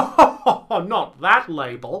went, "Oh, not that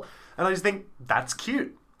label." And I just think that's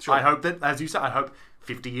cute. Sure. I hope that, as you said, I hope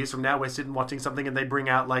 50 years from now we're sitting watching something and they bring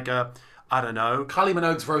out like a, I don't know, Kylie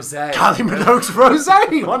Minogue's Rosé. Kylie Minogue's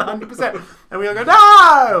Rosé, 100%. And we all go,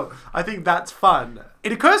 "No!" I think that's fun.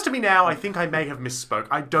 It occurs to me now, I think I may have misspoke.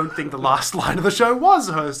 I don't think the last line of the show was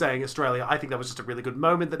her saying Australia. I think that was just a really good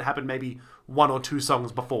moment that happened maybe 1 or 2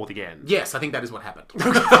 songs before the end. Yes, I think that is what happened.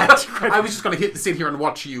 I was just going to sit here and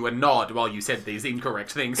watch you and nod while you said these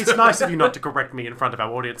incorrect things. It's nice of you not to correct me in front of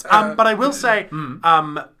our audience. But I will say,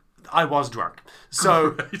 I was drunk.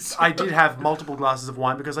 So I did have multiple glasses of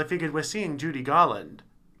wine because I figured we're seeing Judy Garland.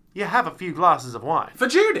 you have a few glasses of wine. For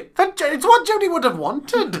Judy. It's what Judy would have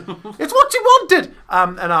wanted. It's what she wanted.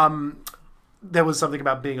 There was something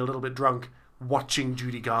about being a little bit drunk, watching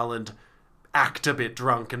Judy Garland act a bit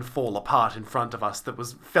drunk and fall apart in front of us that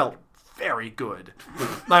felt very good.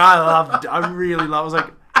 Like, I really loved. I was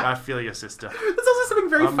like, I feel your sister. There's also something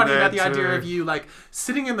very funny about the there idea too. of you, like,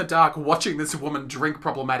 sitting in the dark watching this woman drink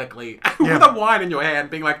problematically with a wine in your hand,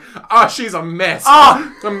 being like, oh, she's a mess. Not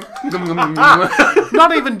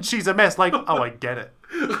even she's a mess. Like, oh, I get it.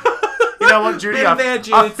 You know what, Judy? Been there, I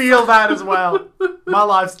Jude. feel that as well. My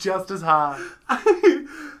life's just as hard.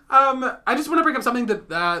 I just want to bring up something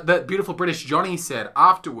that beautiful British Johnny said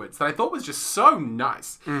afterwards that I thought was just so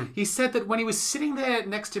nice. He said that when he was sitting there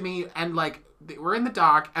next to me and, like, we're in the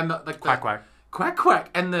dark and Quack, quack. Quack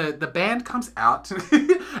quack, and the band comes out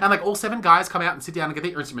and like all 7 guys come out and sit down and get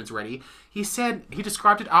their instruments ready. He said he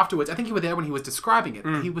described it afterwards. I think you were there when he was describing it.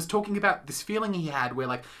 He was talking about this feeling he had where,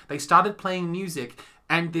 like, they started playing music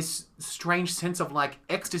and this strange sense of, like,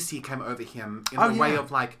 ecstasy came over him in the way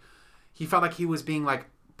of, like, he felt like he was being, like,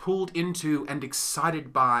 pulled into and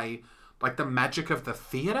excited by, like, the magic of the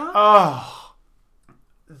theater. Oh,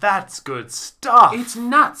 that's good stuff. It's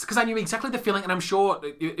nuts, because I knew exactly the feeling, and I'm sure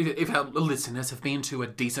if our listeners have been to a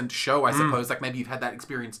decent show, I suppose, like, maybe you've had that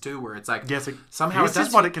experience too, where it's like, Yes, somehow this it does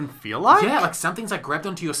is what it can feel like? yeah, like something's like grabbed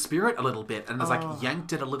onto your spirit a little bit, and has like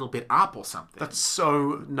yanked it a little bit up or something. That's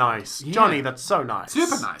so nice. Johnny, that's so nice.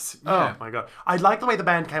 Super nice. Yeah. Oh, my God. I like the way the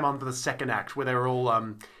band came on for the second act, where they were all...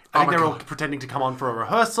 I think my they were all God. pretending to come on for a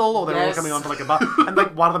rehearsal, or they were all Yes. coming on for like a bar. And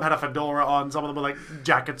like one of them had a fedora on, some of them were like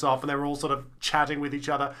jackets off, and they were all sort of chatting with each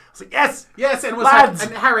other. I was like, yes! Yes, and it was Lads! like,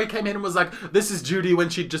 and Harry came in and was like, "This is Judy when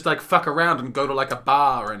she'd just like fuck around and go to like a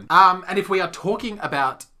bar." And if we are talking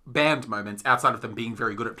about band moments outside of them being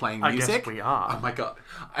very good at playing music, guess we are. Oh my God,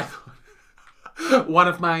 I thought one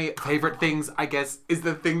of my favorite things, I guess, is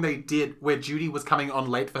the thing they did where Judy was coming on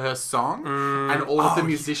late for her song, and all of the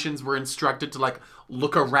musicians were instructed to like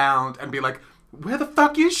look around and be like, "Where the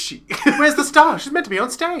fuck is she?" Where's the star? She's meant to be on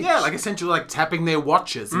stage. Yeah, like essentially like tapping their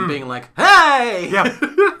watches and being like, "Hey!" Yeah.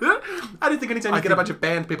 I don't think anytime you get a bunch of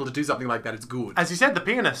band people to do something like that, it's good. As you said, the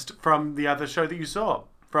pianist from the other show that you saw.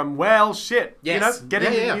 From Well Shit. Yes. You know,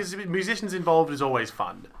 getting Yeah. musicians involved is always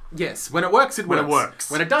fun. Yes, when it works, it works. it works.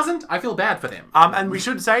 When it doesn't, I feel bad for them. And we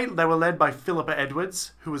should say they were led by Philippa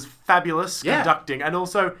Edwards, who was fabulous Yeah. conducting, and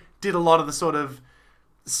also did a lot of the sort of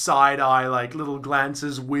side-eye, like, little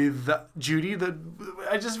glances with Judy.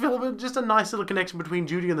 I just feel just a nice little connection between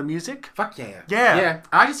Judy and the music. Fuck yeah. Yeah. Yeah.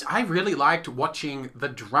 I really liked watching the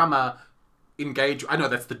drummer engage. I know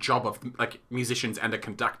that's the job of like musicians and a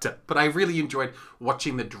conductor, but I really enjoyed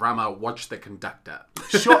watching the drummer watch the conductor.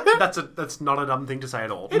 Sure, that's not a dumb thing to say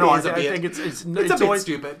at all. It no, is a I bit. think it's It's a bit always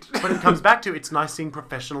stupid. But it comes back to it's nice seeing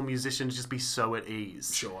professional musicians just be so at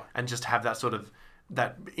ease. Sure. And just have that sort of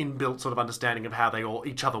that inbuilt sort of understanding of how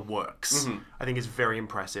each other works. I think is very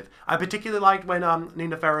impressive. I particularly liked when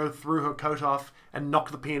Nina Farrow threw her coat off and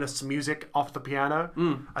knocked the pianist's music off the piano.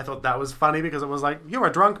 I thought that was funny because it was like, you're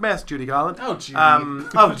a drunk mess, Judy Garland. Oh,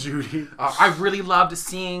 Judy. Judy. I really loved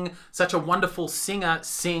seeing such a wonderful singer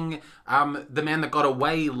sing The Man That Got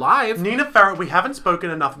Away live. Nina Farrow, we haven't spoken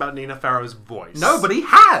enough about Nina Farrow's voice. Nobody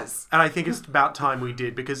has. And I think it's about time we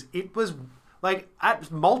did because it was, like, at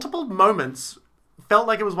multiple moments, felt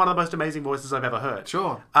like it was one of the most amazing voices I've ever heard.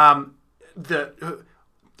 Sure.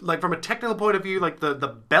 Like, from a technical point of view, like,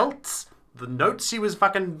 the belts, the notes she was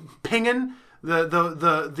fucking pinging,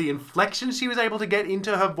 the inflection she was able to get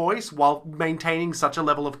into her voice while maintaining such a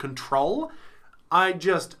level of control, I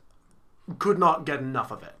just could not get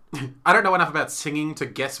enough of it. I don't know enough about singing to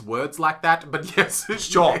guess words like that, but yes.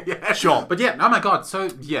 Sure, sure. But yeah, oh my God. So,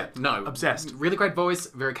 yeah, no. Obsessed. Really great voice,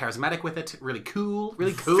 very charismatic with it, really cool.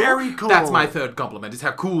 Very cool. That's my third compliment, is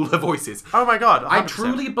how cool her voice is. Oh my God, 100%. I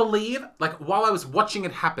truly believe, like, while I was watching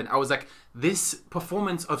it happen, I was like, this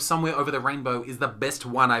performance of Somewhere Over the Rainbow is the best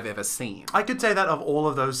one I've ever seen. I could say that of all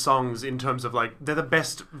of those songs in terms of, like, they're the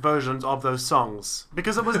best versions of those songs.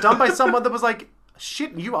 Because it was done by someone that was like,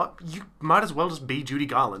 shit, you might as well just be Judy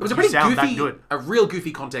Garland. It was a You pretty sound goofy, that good. a real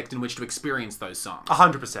goofy context in which to experience those songs.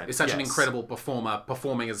 100%. Is such an incredible performer,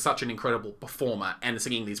 performing as such an incredible performer, and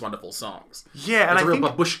singing these wonderful songs. Yeah, and It's a I real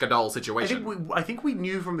think babushka doll situation. I think we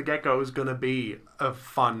knew from the get-go it was going to be a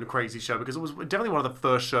fun, crazy show because it was definitely one of the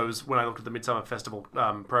first shows when I looked at the Midsummer Festival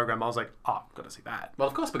program. I was like, oh, I've got to see that. Well,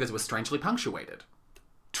 of course, because it was strangely punctuated.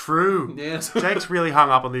 True. Yes. Jake's really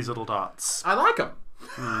hung up on these little dots. I like them.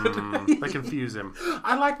 They confuse him.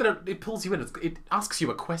 I like that it pulls you in. It asks you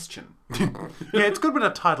a question. Yeah, it's good when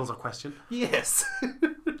it titles a question. Yes.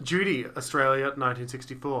 Judy, Australia,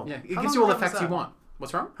 1964. Yeah, it How gives long you all the ago was facts you that? want.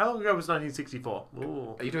 What's wrong? How long ago was 1964?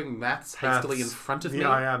 Ooh. Are you doing maths hastily in That's- front of me? Yeah,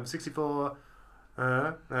 I am. 64.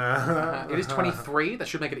 It is 23. That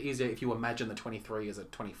should make it easier if you imagine the 23 is a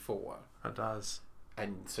 24. It does.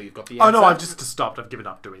 And so you've got the Oh answer. no, I've just stopped. I've given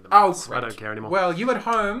up doing them. Oh, I great. don't care anymore. Well, you at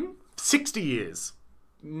home... 60 years.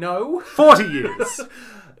 No. 40 years.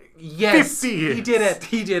 Yes. 50 years. He did it.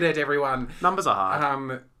 He did it, everyone. Numbers are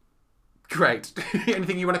hard. Great.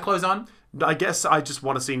 Anything you want to close on? I guess I just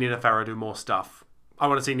want to see Nina Farrow do more stuff. I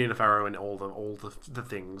want to see Nina Farrow in all the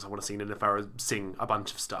things. I want to see Nina Farrow sing a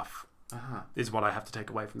bunch of stuff. Is what I have to take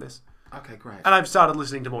away from this. Okay, great. And I've started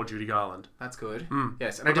listening to more Judy Garland. That's good.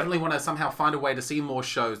 Yes, and I definitely want to somehow find a way to see more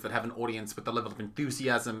shows that have an audience with the level of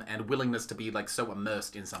enthusiasm and willingness to be like so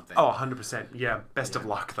immersed in something. Oh, 100%. Yeah. Best of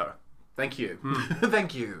luck, though. Thank you.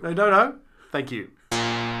 Thank you. No. Thank you.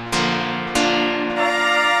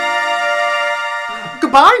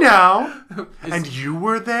 Goodbye now. And you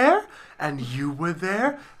were there, and you were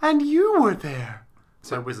there, and you were there.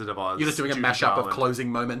 So Wizard of Oz. You're just doing a Judy mashup Garland. of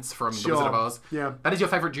closing moments from Sure. The Wizard of Oz. Yeah. That is your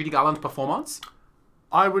favourite Judy Garland performance?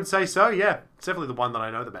 I would say so, yeah. It's definitely the one that I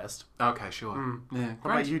know the best. Okay, sure. Yeah,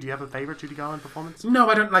 What about you? Do you have a favourite Judy Garland performance? No,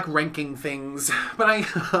 I don't like ranking things, but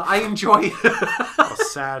I enjoy... A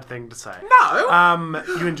sad thing to say. No!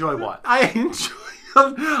 You enjoy what?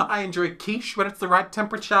 I enjoy quiche when it's the right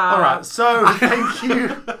temperature. All right, so thank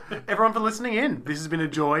you everyone for listening in. This has been a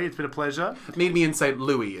joy. It's been a pleasure. Meet me in St.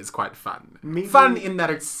 Louis is quite fun. Meet Fun me- in that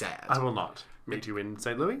it's sad. I will not meet you in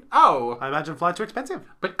St. Louis. Oh, I imagine flights are expensive.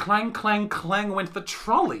 but clang, clang, clang went the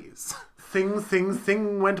trolleys.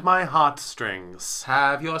 Thing went my heartstrings.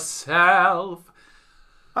 Have yourself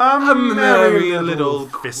A merry little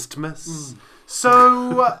Fistmas.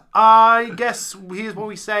 So, I guess here's what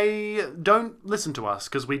we say. Don't listen to us,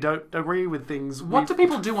 because we don't agree with things. What do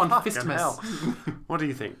people do on Fucking Fistmas? hell. What do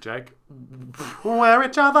you think, Jake? Wear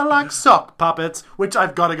each other like sock puppets, which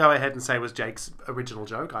I've got to go ahead and say was Jake's original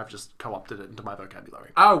joke. I've just co-opted it into my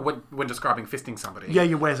vocabulary. Oh, when describing fisting somebody. Yeah,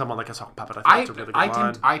 you wear someone like a sock puppet. I think that's a really good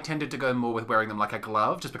line. I tended to go more with wearing them like a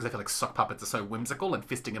glove, just because I feel like sock puppets are so whimsical, and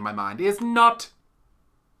fisting in my mind is not.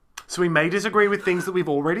 So we may disagree with things that we've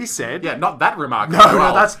already said. Yeah, not that remarkable.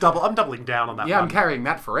 No, that's double. I'm doubling down on that Yeah, one. I'm carrying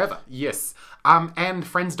that forever. Yes. And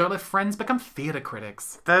friends don't let friends become theatre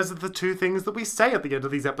critics. Those are the two things that we say at the end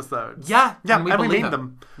of these episodes. Yeah, Yeah, and we and we believe mean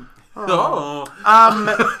them. them. Oh.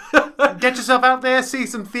 Get yourself out there, see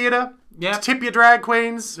some theatre. Yeah. Tip your drag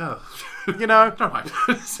queens. You know,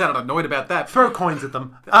 I sounded annoyed about that. throw coins at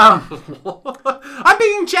them. I'm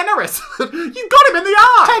being generous. You got him in the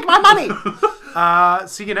eye. Take my money.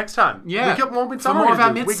 See you next time. Yeah. We got more For Midsummer. more of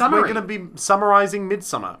our We're Midsummery. going to be summarizing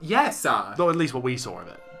Midsummer. Yes, Or at least what we saw of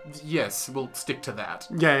it. yes, we'll stick to that.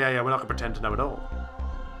 Yeah. We're not going to pretend to know it all.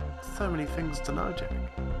 So many things to know, Jack.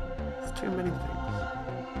 There's too many things.